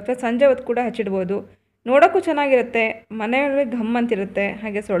ಹಚ್ಚಿಡ್ಬೋದು ಅಥವಾ ಸಂಜೆ ಹೊತ್ತು ಕೂಡ ಹಚ್ಚಿಡ್ಬೋದು. ನೋಡೋಕ್ಕೂ ಚೆನ್ನಾಗಿರುತ್ತೆ, ಮನೆಯೊಳಗೆ ಘಮ್ ಅಂತಿರುತ್ತೆ,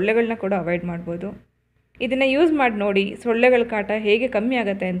 ಹಾಗೆ ಸೊಳ್ಳೆಗಳನ್ನ ಕೂಡ ಅವಾಯ್ಡ್ ಮಾಡ್ಬೋದು. ಇದನ್ನು ಯೂಸ್ ಮಾಡಿ ನೋಡಿ, ಸೊಳ್ಳೆಗಳ ಕಾಟ ಹೇಗೆ ಕಮ್ಮಿ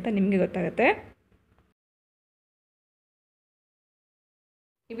ಆಗುತ್ತೆ ಅಂತ ನಿಮಗೆ ಗೊತ್ತಾಗುತ್ತೆ.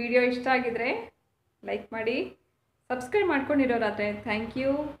 ಈ ವಿಡಿಯೋ ಇಷ್ಟ ಆಗಿದರೆ ಲೈಕ್ ಮಾಡಿ, ಸಬ್ಸ್ಕ್ರೈಬ್ ಮಾಡ್ಕೊಂಡಿರೋರಾದರೆ ಥ್ಯಾಂಕ್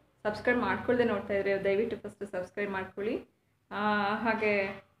ಯು. ಸಬ್ಸ್ಕ್ರೈಬ್ ಮಾಡ್ಕೊಳ್ಳದೆ ನೋಡ್ತಾ ಇದ್ರೆ ದಯವಿಟ್ಟು ಫಸ್ಟ್ ಸಬ್ಸ್ಕ್ರೈಬ್ ಮಾಡ್ಕೊಳ್ಳಿ. ಹಾಗೆ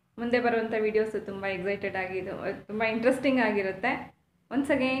ಮುಂದೆ ಬರುವಂಥ ವೀಡಿಯೋಸು ತುಂಬ ಎಕ್ಸೈಟೆಡ್ ಆಗಿದ್ದು, ತುಂಬ ಇಂಟ್ರೆಸ್ಟಿಂಗ್ ಆಗಿರುತ್ತೆ.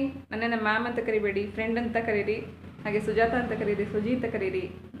 ಒನ್ಸ್ ಅಗೈನ್ ನನ್ನನ್ನು ಮ್ಯಾಮ್ ಅಂತ ಕರಿಬೇಡಿ, ಫ್ರೆಂಡ್ ಅಂತ ಕರೀರಿ, ಹಾಗೆ ಸುಜಾತ ಅಂತ ಕರೀರಿ, ಸುಜಿ ಅಂತ ಕರೀರಿ,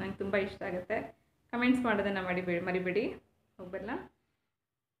 ನಂಗೆ ತುಂಬ ಇಷ್ಟ ಆಗುತ್ತೆ. ಕಮೆಂಟ್ಸ್ ಮಾಡೋದನ್ನು ಮರಿಬೇಡಿ. ಹೋಗಬಲ್ಲ.